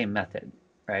actually the same method,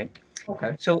 right?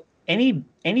 Okay. So any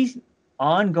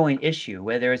ongoing issue,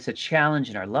 whether it's a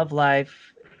challenge in our love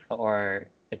life or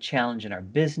a challenge in our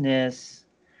business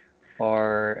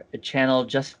or a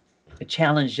challenge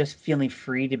just feeling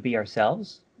free to be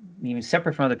ourselves, even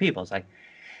separate from other people. It's like,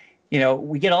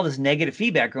 we get all this negative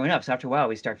feedback growing up. So after a while,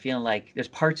 we start feeling like there's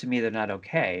parts of me that are not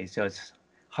okay. So it's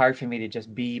hard for me to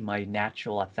just be my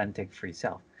natural, authentic, free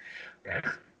self. Yes.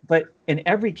 But in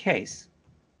every case,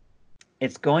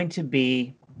 it's going to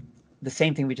be the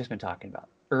same thing we've just been talking about.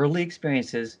 Early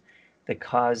experiences that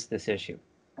cause this issue.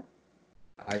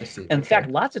 I see. In fact,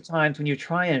 lots of times when you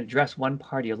try and address one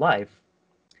part of your life,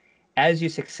 as you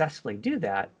successfully do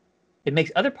that, it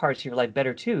makes other parts of your life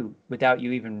better too, without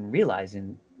you even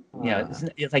realizing.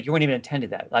 It's like you weren't even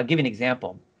intended that. I'll give you an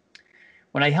example.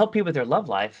 When I help people with their love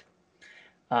life,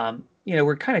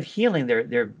 we're kind of healing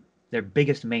their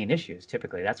biggest main issues.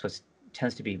 Typically, that's what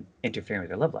tends to be interfering with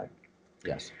their love life.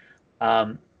 Yes.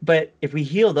 But if we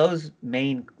heal those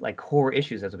main core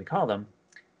issues, as we call them,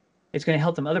 it's going to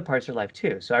help them other parts of their life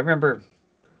too. So I remember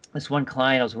this one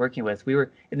client I was working with. We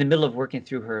were in the middle of working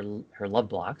through her love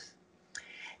blocks,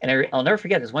 and I'll never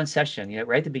forget this one session.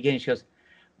 Right at the beginning, she goes,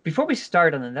 "Before we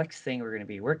start on the next thing we're going to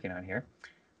be working on here,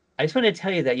 I just wanted to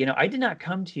tell you that I did not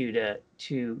come to you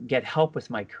to get help with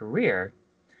my career,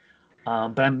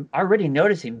 but I'm already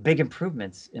noticing big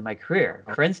improvements in my career.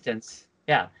 For instance,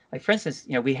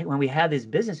 when we had these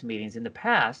business meetings in the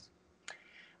past,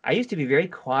 I used to be very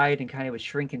quiet and kind of would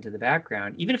shrink into the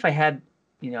background. Even if I had,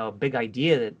 a big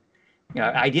idea that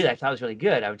I thought was really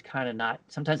good, I would kind of not.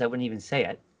 Sometimes I wouldn't even say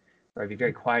it, or I'd be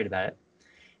very quiet about it."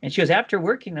 And she goes, "After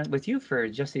working with you for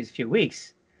just these few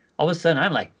weeks, all of a sudden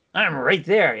I'm right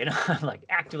there, I'm like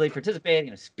actively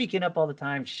participating, speaking up all the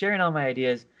time, sharing all my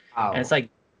ideas." Wow. And it's like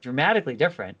dramatically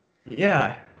different.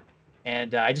 Yeah.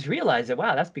 And I just realized that,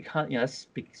 wow, that's because,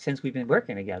 since we've been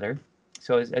working together.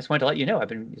 So I just wanted to let you know,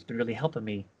 it's been really helping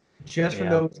me. Just from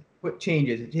those quick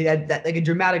changes. He had that, like a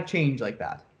dramatic change like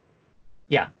that.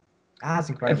 Yeah. That's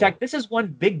incredible. In fact, this is one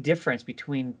big difference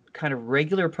between kind of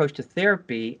regular approach to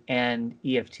therapy and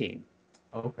EFT.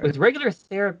 Okay. With regular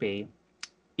therapy,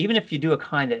 even if you do a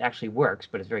kind that actually works,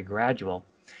 but it's very gradual,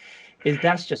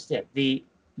 that's just it.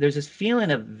 There's this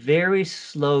feeling of very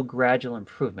slow, gradual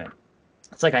improvement.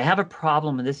 It's like I have a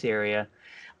problem in this area.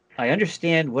 I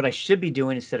understand what I should be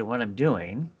doing instead of what I'm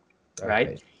doing,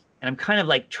 right? And I'm kind of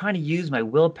like trying to use my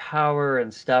willpower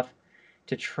and stuff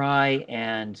to try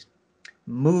and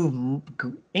move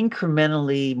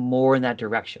incrementally more in that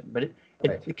direction. But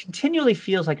it continually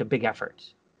feels like a big effort.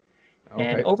 Okay.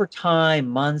 And over time,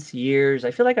 months, years,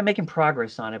 I feel like I'm making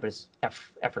progress on it, but it's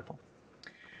effortful.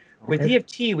 Okay. With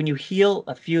EFT, when you heal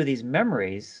a few of these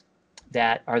memories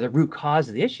that are the root cause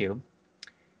of the issue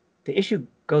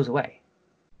goes away.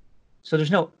 So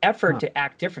there's no effort to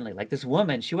act differently. Like this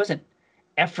woman, she wasn't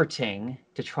efforting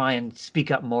to try and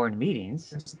speak up more in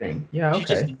meetings. Yeah, okay. She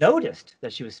just noticed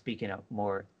that she was speaking up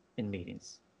more in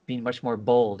meetings, being much more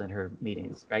bold in her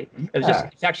meetings, right? Yeah. It was just,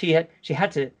 in fact, she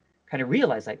had to kind of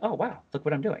realize, like, oh, wow, look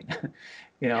what I'm doing.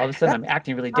 All of a sudden I'm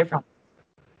acting really different.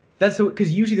 That's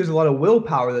because usually there's a lot of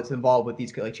willpower that's involved with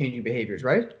these changing behaviors,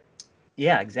 right?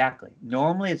 Yeah, exactly.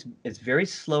 Normally it's very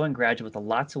slow and gradual with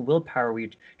lots of willpower where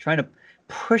you're trying to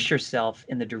push yourself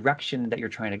in the direction that you're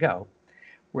trying to go.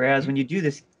 Whereas when you do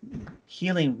this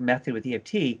healing method with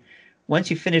EFT, once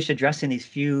you finish addressing these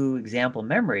few example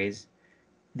memories,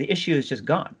 the issue is just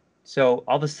gone. So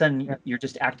all of a sudden you're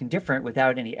just acting different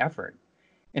without any effort.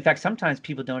 In fact, sometimes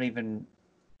people don't even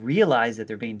realize that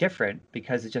they're being different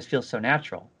because it just feels so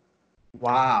natural.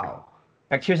 Wow.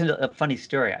 In fact, here's a funny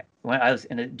story. When I was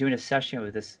doing a session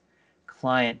with this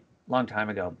client a long time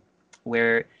ago,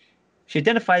 where she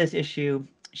identified this issue.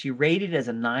 She rated it as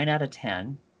a 9 out of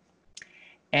 10.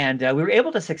 And we were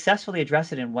able to successfully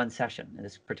address it in one session in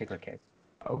this particular case.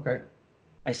 Okay.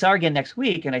 I saw her again next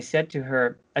week, and I said to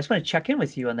her, I just want to check in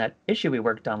with you on that issue we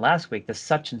worked on last week, the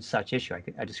such and such issue.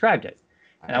 I described it.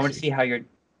 And I want to see how if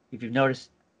you've noticed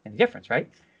any difference, right?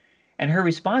 And her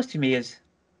response to me is,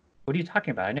 what are you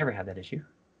talking about? I never had that issue.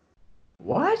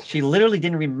 What? She literally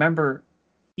didn't remember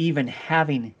even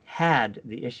having had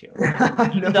the issue,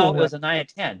 even No though it way. was a 9 out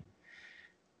of 10.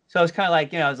 So I was kind of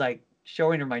like, I was like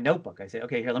showing her my notebook. I said,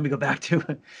 okay, here, let me go back to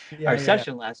our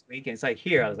session last week. And it's like,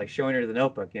 here, I was like showing her the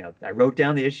notebook. I wrote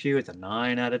down the issue. It's a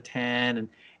 9 out of 10.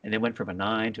 And it went from a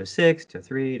 9 to a 6 to a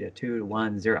 3 to a 2 to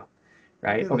 1, 0,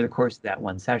 right? Really? Over the course of that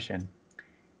one session.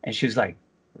 And she was like,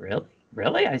 really?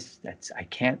 Really? I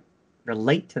can't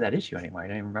relate to that issue anymore. I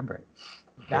don't even remember it.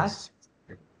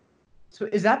 So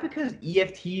is that because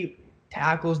EFT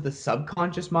tackles the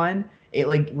subconscious mind? It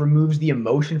like removes the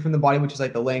emotion from the body, which is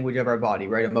like the language of our body,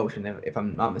 right? Emotion, if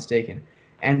I'm not mistaken.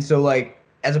 And so like,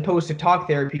 as opposed to talk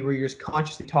therapy where you're just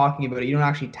consciously talking about it, you don't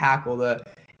actually tackle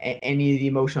any of the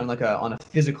emotion on a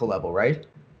physical level, right?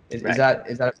 Is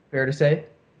that fair to say?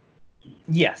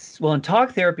 Yes. Well, in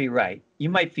talk therapy, right, you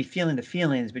might be feeling the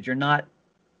feelings, but you're not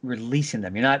releasing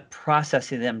them. You're not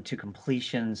processing them to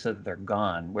completion so that they're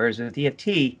gone. Whereas with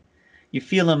EFT, you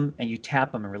feel them and you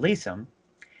tap them and release them,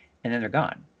 and then they're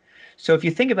gone. So if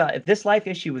you think about if this life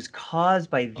issue was caused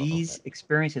by these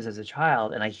experiences as a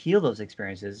child, and I heal those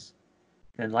experiences,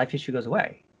 then life issue goes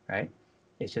away, right?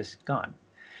 It's just gone.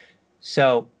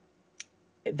 So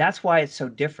that's why it's so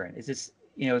different. Is this,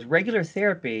 with regular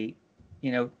therapy,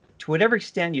 to whatever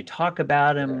extent you talk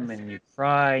about them and you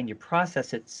cry and you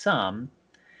process it some,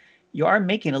 you are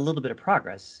making a little bit of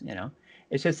progress,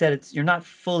 It's just that you're not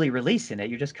fully releasing it.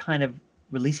 You're just kind of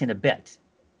releasing a bit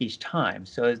each time.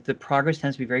 So the progress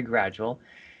tends to be very gradual.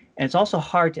 And it's also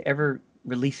hard to ever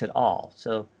release it all.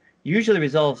 So usually the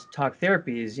results of talk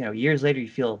therapy is, years later you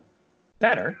feel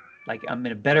better. Like I'm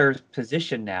in a better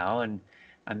position now and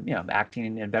I'm acting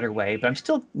in a better way, but I'm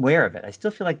still aware of it. I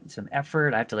still feel like some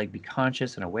effort. I have to like be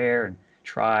conscious and aware and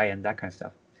try and that kind of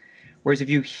stuff. Whereas if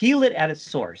you heal it at its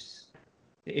source,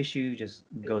 the issue just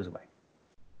goes away.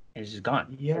 It's just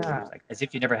gone. Yeah. It's like as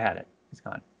if you never had it. It's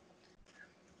gone.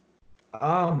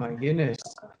 Oh my goodness.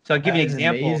 So I'll give you an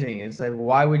example. Amazing. It's like,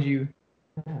 why would you?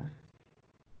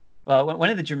 Well, one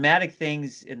of the dramatic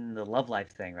things in the love life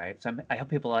thing, right? So I help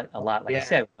people a lot, like I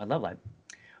said, with my love life.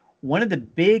 One of the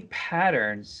big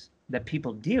patterns that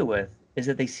people deal with is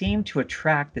that they seem to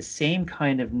attract the same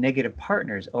kind of negative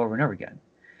partners over and over again.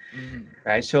 Mm-hmm.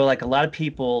 Right? So like a lot of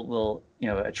people will,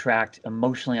 attract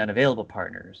emotionally unavailable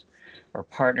partners or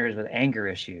partners with anger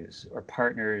issues or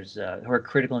partners who are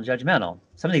critical and judgmental.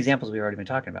 Some of the examples we've already been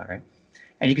talking about, right?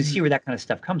 And you can see where that kind of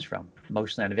stuff comes from.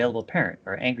 Emotionally unavailable parent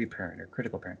or angry parent or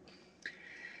critical parent.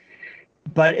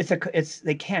 But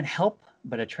they can't help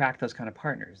but attract those kind of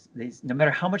partners. No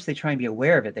matter how much they try and be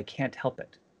aware of it, they can't help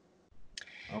it.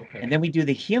 Okay. And then we do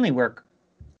the healing work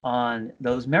on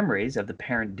those memories of the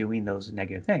parent doing those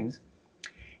negative things.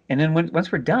 And then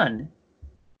once we're done,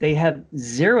 they have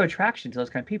zero attraction to those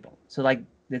kind of people. So like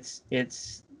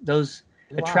it's those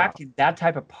attracting that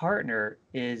type of partner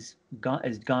is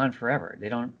gone forever.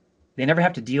 They never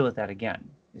have to deal with that again.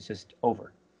 It's just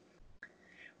over,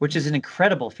 which is an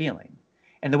incredible feeling.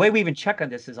 And the way we even check on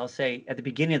this is I'll say at the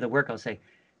beginning of the work, I'll say,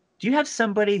 do you have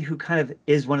somebody who kind of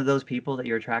is one of those people that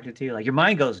you're attracted to? Like your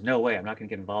mind goes, no way, I'm not going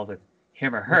to get involved with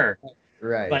him or her.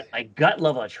 Right. But like gut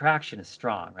level attraction is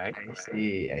strong, right?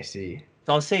 I see.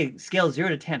 So I'll say scale 0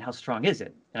 to 10, how strong is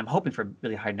it? And I'm hoping for a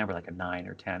really high number, like a 9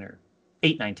 or 10 or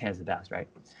 8, 9, 10 is the best, right?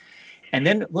 And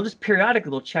then we'll just periodically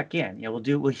we'll check in.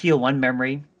 We'll heal one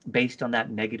memory based on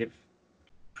that negative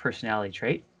personality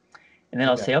trait. And then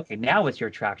I'll say, okay, now what's your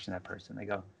attraction to that person? They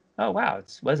go, oh, wow,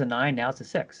 it was a 9, now it's a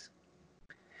 6.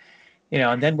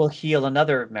 And then we'll heal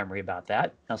another memory about that.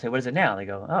 And I'll say, what is it now? And they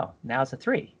go, oh, now it's a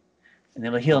 3. And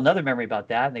then we'll heal another memory about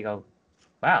that. And they go,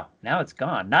 wow, now it's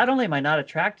gone. Not only am I not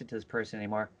attracted to this person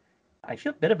anymore, I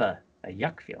feel a bit of a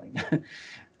yuck feeling.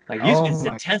 Like usually it's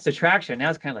intense attraction. Now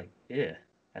it's kind of like,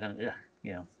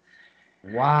 yeah,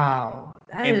 Wow.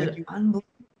 That is unbelievable.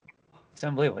 It's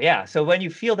unbelievable. Yeah. So when you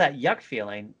feel that yuck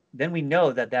feeling, then we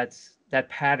know that that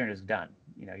pattern is done.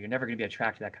 You're never going to be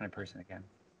attracted to that kind of person again.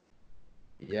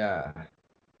 Yeah.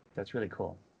 That's really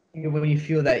cool. When you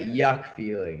feel that yuck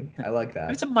feeling, I like that.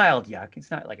 It's a mild yuck.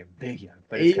 It's not like a big yuck,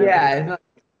 but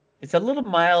it's a little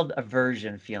mild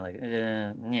aversion feeling.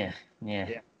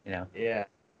 Yeah. You know. Yeah.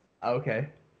 Okay.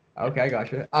 Okay, I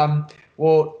gotcha.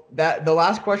 Well, the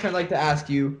last question I'd like to ask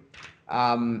you,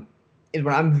 is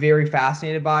what I'm very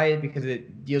fascinated by it because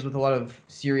it deals with a lot of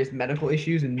serious medical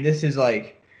issues, and this is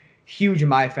like huge in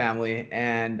my family,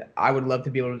 and I would love to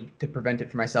be able to prevent it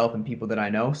for myself and people that I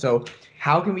know. So,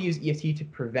 how can we use EFT to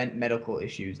prevent medical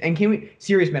issues? And can we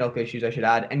serious medical issues, I should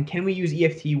add, and can we use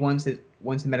EFT once the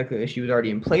medical issue is already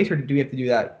in place, or do we have to do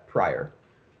that prior?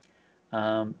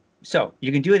 So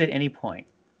you can do it at any point.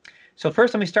 So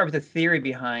first, let me start with the theory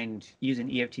behind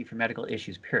using EFT for medical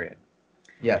issues, period.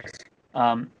 Yes.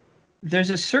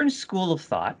 There's a certain school of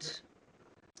thought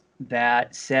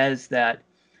that says that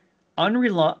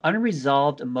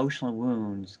unresolved emotional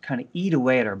wounds kind of eat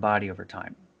away at our body over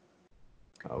time.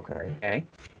 Okay. Okay.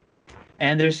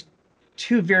 And there's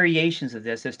two variations of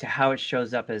this as to how it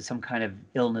shows up as some kind of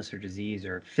illness or disease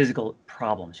or physical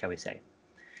problem, shall we say.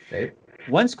 Okay.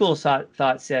 One school of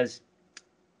thought says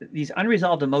these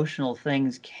unresolved emotional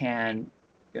things can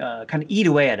kind of eat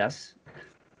away at us,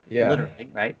 literally,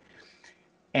 right?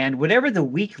 And whatever the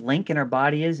weak link in our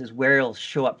body is where it'll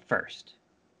show up first,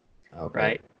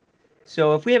 right?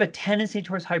 So if we have a tendency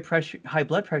towards high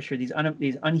blood pressure, these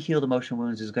unhealed emotional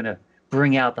wounds is going to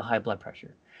bring out the high blood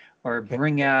pressure, or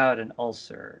bring out an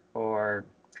ulcer, or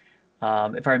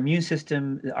if our immune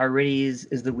system already is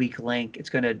the weak link, it's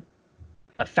going to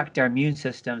affect our immune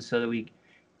system so that we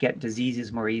get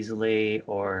diseases more easily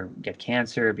or get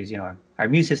cancer because our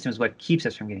immune system is what keeps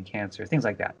us from getting cancer, things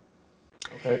like that.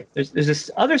 Okay. There's this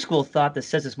other school of thought that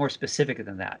says it's more specific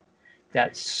than that,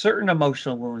 that certain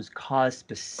emotional wounds cause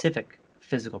specific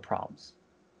physical problems.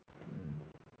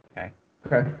 Okay.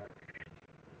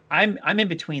 I'm in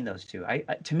between those two.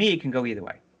 To me, it can go either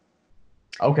way.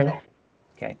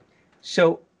 Okay.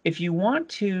 So if you want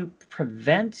to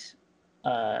prevent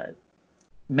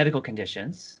medical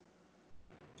conditions,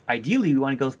 ideally you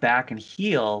want to go back and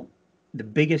heal the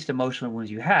biggest emotional wounds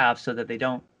you have so that they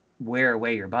don't wear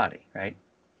away your body, right?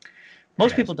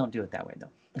 Most people don't do it that way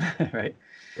though, right?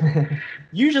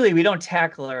 Usually we don't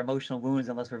tackle our emotional wounds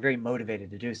unless we're very motivated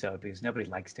to do so because nobody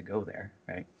likes to go there,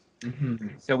 right? Mm-hmm.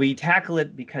 So we tackle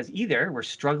it because either we're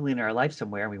struggling in our life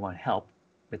somewhere and we want help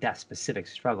with that specific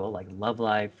struggle, like love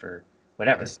life or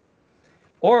whatever,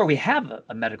 or we have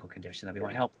a medical condition that we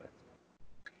want help with.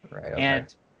 Right.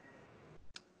 And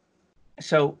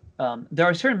so there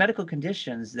are certain medical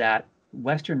conditions that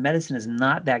Western medicine is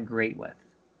not that great with,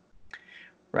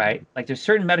 right? Like there's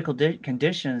certain medical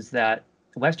conditions that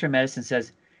Western medicine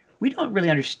says, we don't really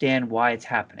understand why it's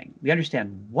happening. We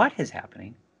understand what is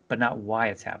happening, but not why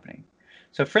it's happening.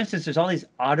 So for instance, there's all these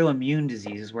autoimmune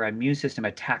diseases where our immune system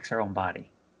attacks our own body.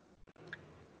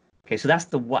 Okay, so that's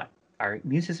the what. Our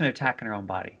immune system attacking our own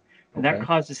body. And that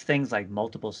causes things like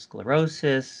multiple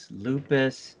sclerosis,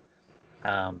 lupus,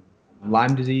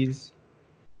 Lyme disease.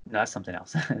 No, that's something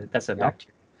else. That's a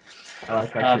bacteria. I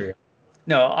like bacteria.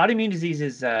 No, autoimmune disease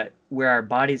is where our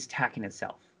body's attacking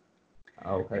itself.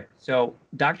 Okay. So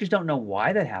doctors don't know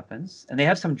why that happens, and they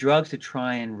have some drugs to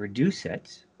try and reduce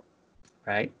it,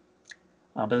 right?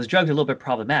 But those drugs are a little bit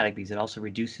problematic because it also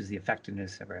reduces the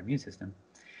effectiveness of our immune system.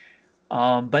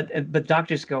 But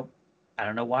doctors go, I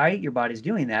don't know why your body's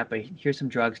doing that, but here's some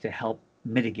drugs to help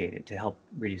mitigate it, to help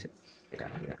reduce it. Yeah.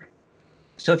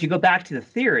 So if you go back to the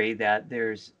theory that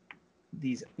there's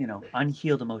these,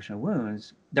 unhealed emotional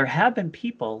wounds, there have been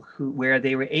people where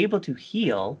they were able to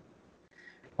heal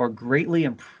or greatly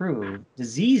improve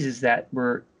diseases that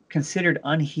were considered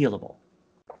unhealable.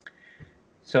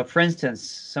 So for instance,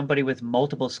 somebody with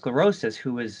multiple sclerosis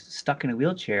who was stuck in a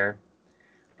wheelchair,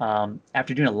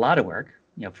 after doing a lot of work,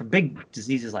 for big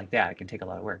diseases like that, it can take a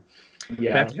lot of work.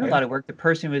 Yeah. But after doing a lot of work, the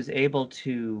person was able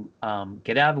to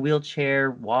get out of a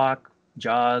wheelchair, walk,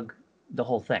 jog, the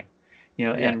whole thing,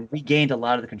 and regained a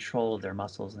lot of the control of their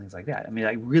muscles and things like that. I mean,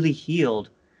 I really healed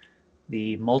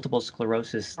the multiple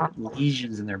sclerosis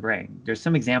lesions in their brain. There's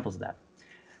some examples of that.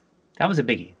 That was a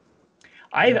biggie.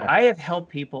 I have helped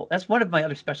people. That's one of my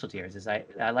other specialty areas. Is I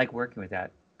like working with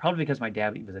that. Probably because my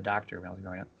dad was a doctor when I was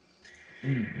growing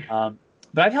up.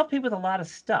 But I've helped people with a lot of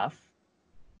stuff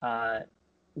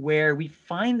where we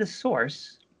find the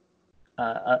source,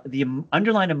 the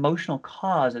underlying emotional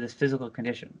cause of this physical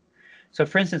condition. So,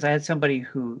 for instance, I had somebody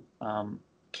who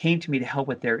came to me to help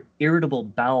with their irritable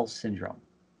bowel syndrome.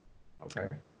 Okay.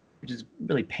 Which is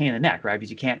really pain in the neck, right?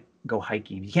 Because you can't go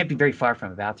hiking. You can't be very far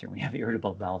from a bathroom when you have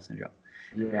irritable bowel syndrome.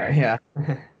 Yeah.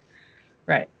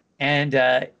 Right. And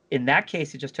in that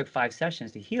case, it just took 5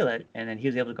 sessions to heal it, and then he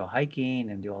was able to go hiking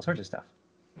and do all sorts of stuff.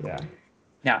 Yeah.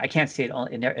 Now, I can't say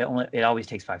it always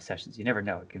takes 5 sessions. You never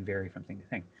know. It can vary from thing to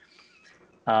thing.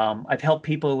 I've helped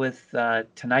people with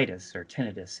tinnitus or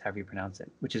tinnitus, however you pronounce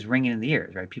it, which is ringing in the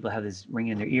ears, right? People have this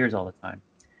ringing in their ears all the time.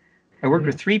 I worked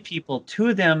with 3 people. 2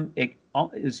 of them, it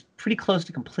is pretty close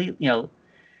to complete,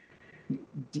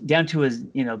 down to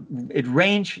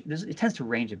it tends to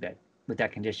range a bit with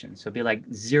that condition. So it'd be like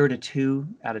 0 to 2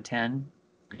 out of 10.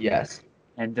 Yes.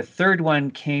 And the third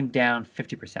one came down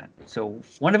 50%. So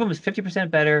one of them was 50%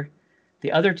 better.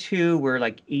 The other 2 were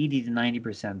like 80 to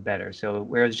 90% better. So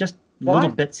whereas just little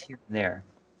bits here and there,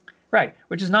 right?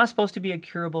 Which is not supposed to be a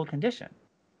curable condition,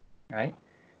 right?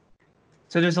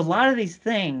 So there's a lot of these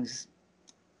things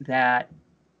that,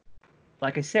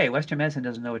 like I say, Western medicine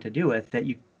doesn't know what to do with, that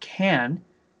you can,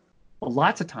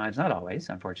 lots of times, not always,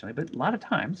 unfortunately, but a lot of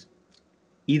times,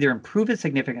 either improve it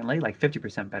significantly, like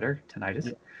 50% better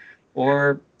tinnitus,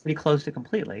 or pretty close to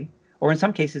completely, or in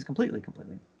some cases, completely.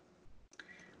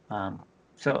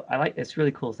 So it's a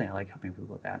really cool thing. I like helping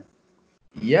people with that.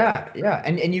 Yeah.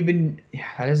 And you've been,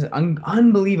 that is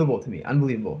unbelievable to me.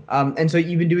 Unbelievable. And so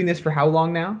you've been doing this for how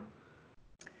long now?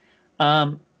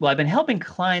 Well, I've been helping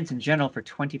clients in general for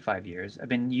 25 years. I've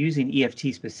been using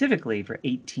EFT specifically for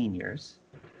 18 years.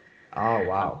 Oh,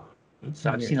 wow.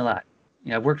 So I've seen a lot.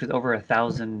 I've worked with over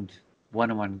 1,000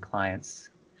 one-on-one clients.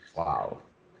 Wow.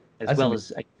 As well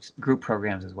as group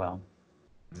programs as well.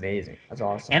 Amazing. That's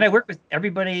awesome. And I work with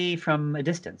everybody from a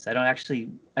distance. I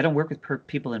don't work with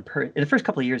people in the first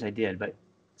couple of years I did, but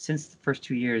since the first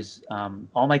 2 years,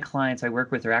 all my clients I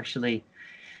work with are actually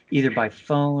either by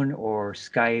phone or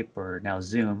Skype or now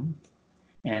Zoom.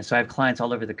 And so I have clients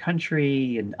all over the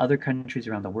country and other countries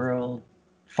around the world.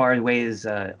 Far away as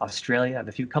Australia. I have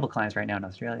a couple clients right now in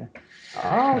Australia.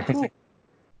 Oh, cool.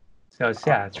 So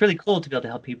it's really cool to be able to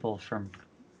help people from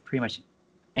pretty much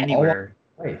anywhere.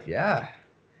 Life. Yeah.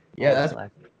 That's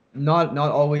not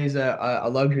always a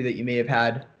luxury that you may have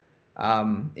had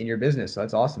in your business. So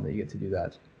that's awesome that you get to do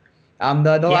that.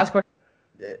 The last question.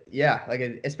 Like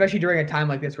especially during a time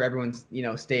like this where everyone's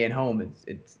staying home,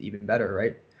 it's even better,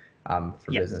 right? For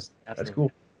business. Absolutely. That's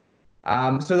cool.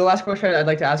 So the last question I'd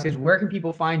like to ask is, where can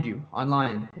people find you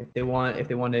online if they want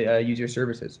to use your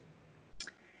services?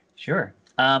 Sure.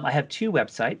 I have 2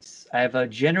 websites. I have a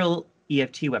general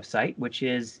EFT website, which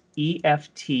is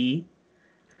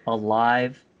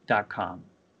EFTalive.com.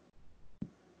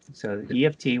 So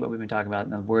EFT, what we've been talking about,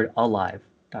 and the word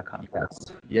alive.com.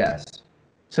 Yes.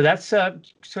 So that's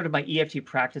sort of my EFT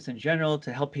practice in general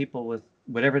to help people with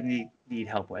whatever they need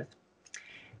help with.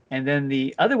 And then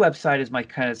the other website is my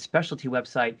kind of specialty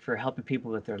website for helping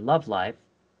people with their love life.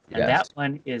 And that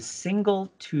one is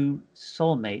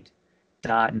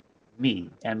single2soulmate.me.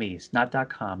 M-E. It's not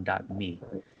 .com, .me.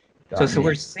 So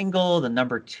we're single, the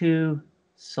number 2,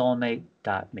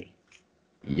 soulmate.me.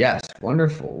 Yes,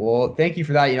 wonderful. Well, thank you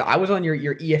for that. I was on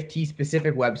your EFT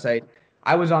specific website.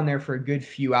 I was on there for a good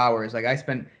few hours.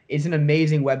 It's an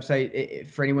amazing website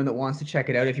for anyone that wants to check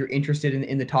it out. If you're interested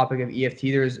in the topic of EFT,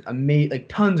 there's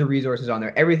tons of resources on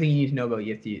there. Everything you need to know about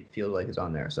EFT, it feels like, is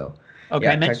on there. So, okay,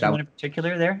 I mentioned one in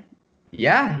particular there.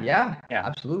 Yeah,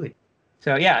 absolutely.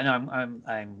 So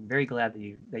I'm very glad that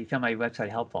you found my website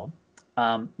helpful.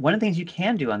 One of the things you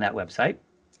can do on that website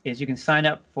is you can sign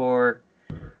up to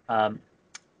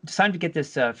get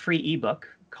this free ebook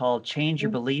called "Change Your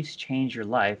Beliefs, Change Your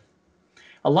Life."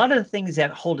 A lot of the things that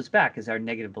hold us back is our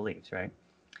negative beliefs, right?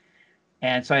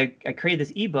 And so I created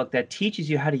this ebook that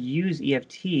teaches you how to use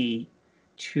EFT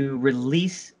to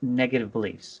release negative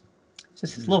beliefs. So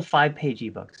it's this little 5-page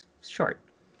ebook. It's short,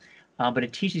 but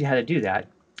it teaches you how to do that.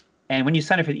 And when you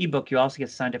sign up for the ebook, you also get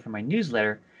signed up for my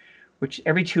newsletter, which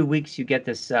every 2 weeks you get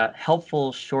this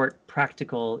helpful, short,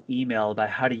 practical email about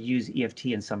how to use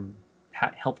EFT in some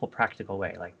helpful, practical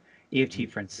way, like EFT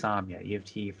for insomnia,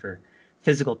 EFT for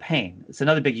physical pain. It's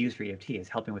another big use for EFT, is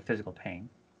helping with physical pain.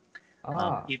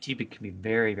 EFT can be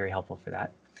very, very helpful for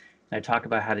that. And I talk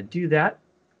about how to do that.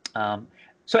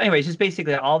 So anyway, it's just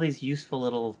basically all these useful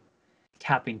little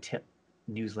tapping tip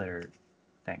newsletter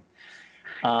thing.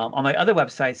 On my other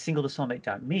website,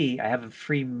 single2soulmate.me, I have a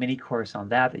free mini course on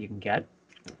that you can get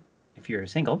if you're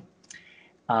single.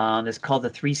 It's called The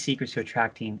 3 Secrets to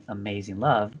Attracting Amazing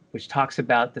Love, which talks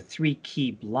about the 3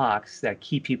 key blocks that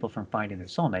keep people from finding their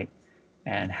soulmate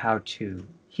and how to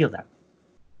heal that,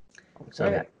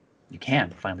 so that you can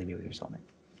finally be with your soulmate.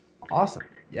 Awesome.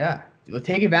 Yeah. Well,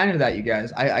 take advantage of that, you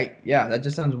guys. That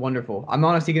just sounds wonderful. I'm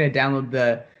honestly going to download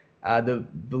the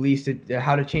beliefs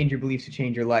how to change your beliefs to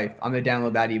change your life. I'm going to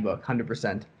download that ebook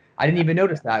 100%. I didn't even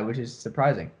notice that, which is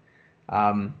surprising.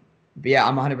 But yeah,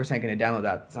 I'm 100% going to download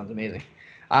that. Sounds amazing.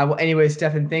 Well, anyway,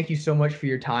 Stefan, thank you so much for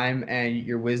your time and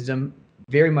your wisdom.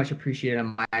 Very much appreciated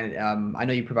on mine. I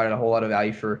know you provided a whole lot of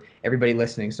value for everybody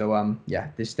listening. So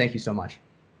thank you so much.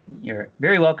 You're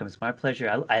very welcome. It's my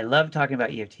pleasure. I love talking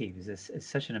about EFT because it's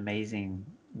such an amazing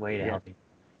way to help you.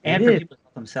 And for people to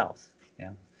help themselves.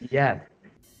 Yeah. Yeah.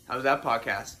 How was that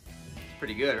podcast? It's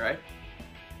pretty good, right?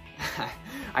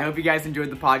 I hope you guys enjoyed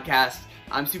the podcast.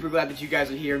 I'm super glad that you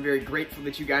guys are here. I'm very grateful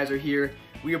that you guys are here.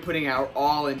 We are putting our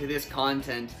all into this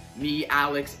content. Me,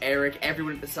 Alex, Eric,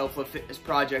 everyone at the Self Love Fitness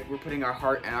Project, we're putting our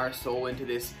heart and our soul into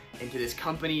this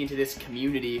company, into this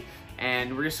community,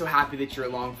 and we're just so happy that you're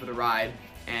along for the ride.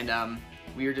 And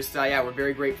we are just, we're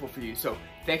very grateful for you. So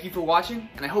thank you for watching,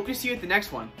 and I hope to see you at the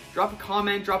next one. Drop a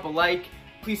comment, drop a like,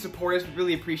 please support us, we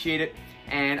really appreciate it,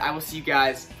 and I will see you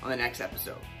guys on the next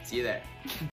episode. See you there.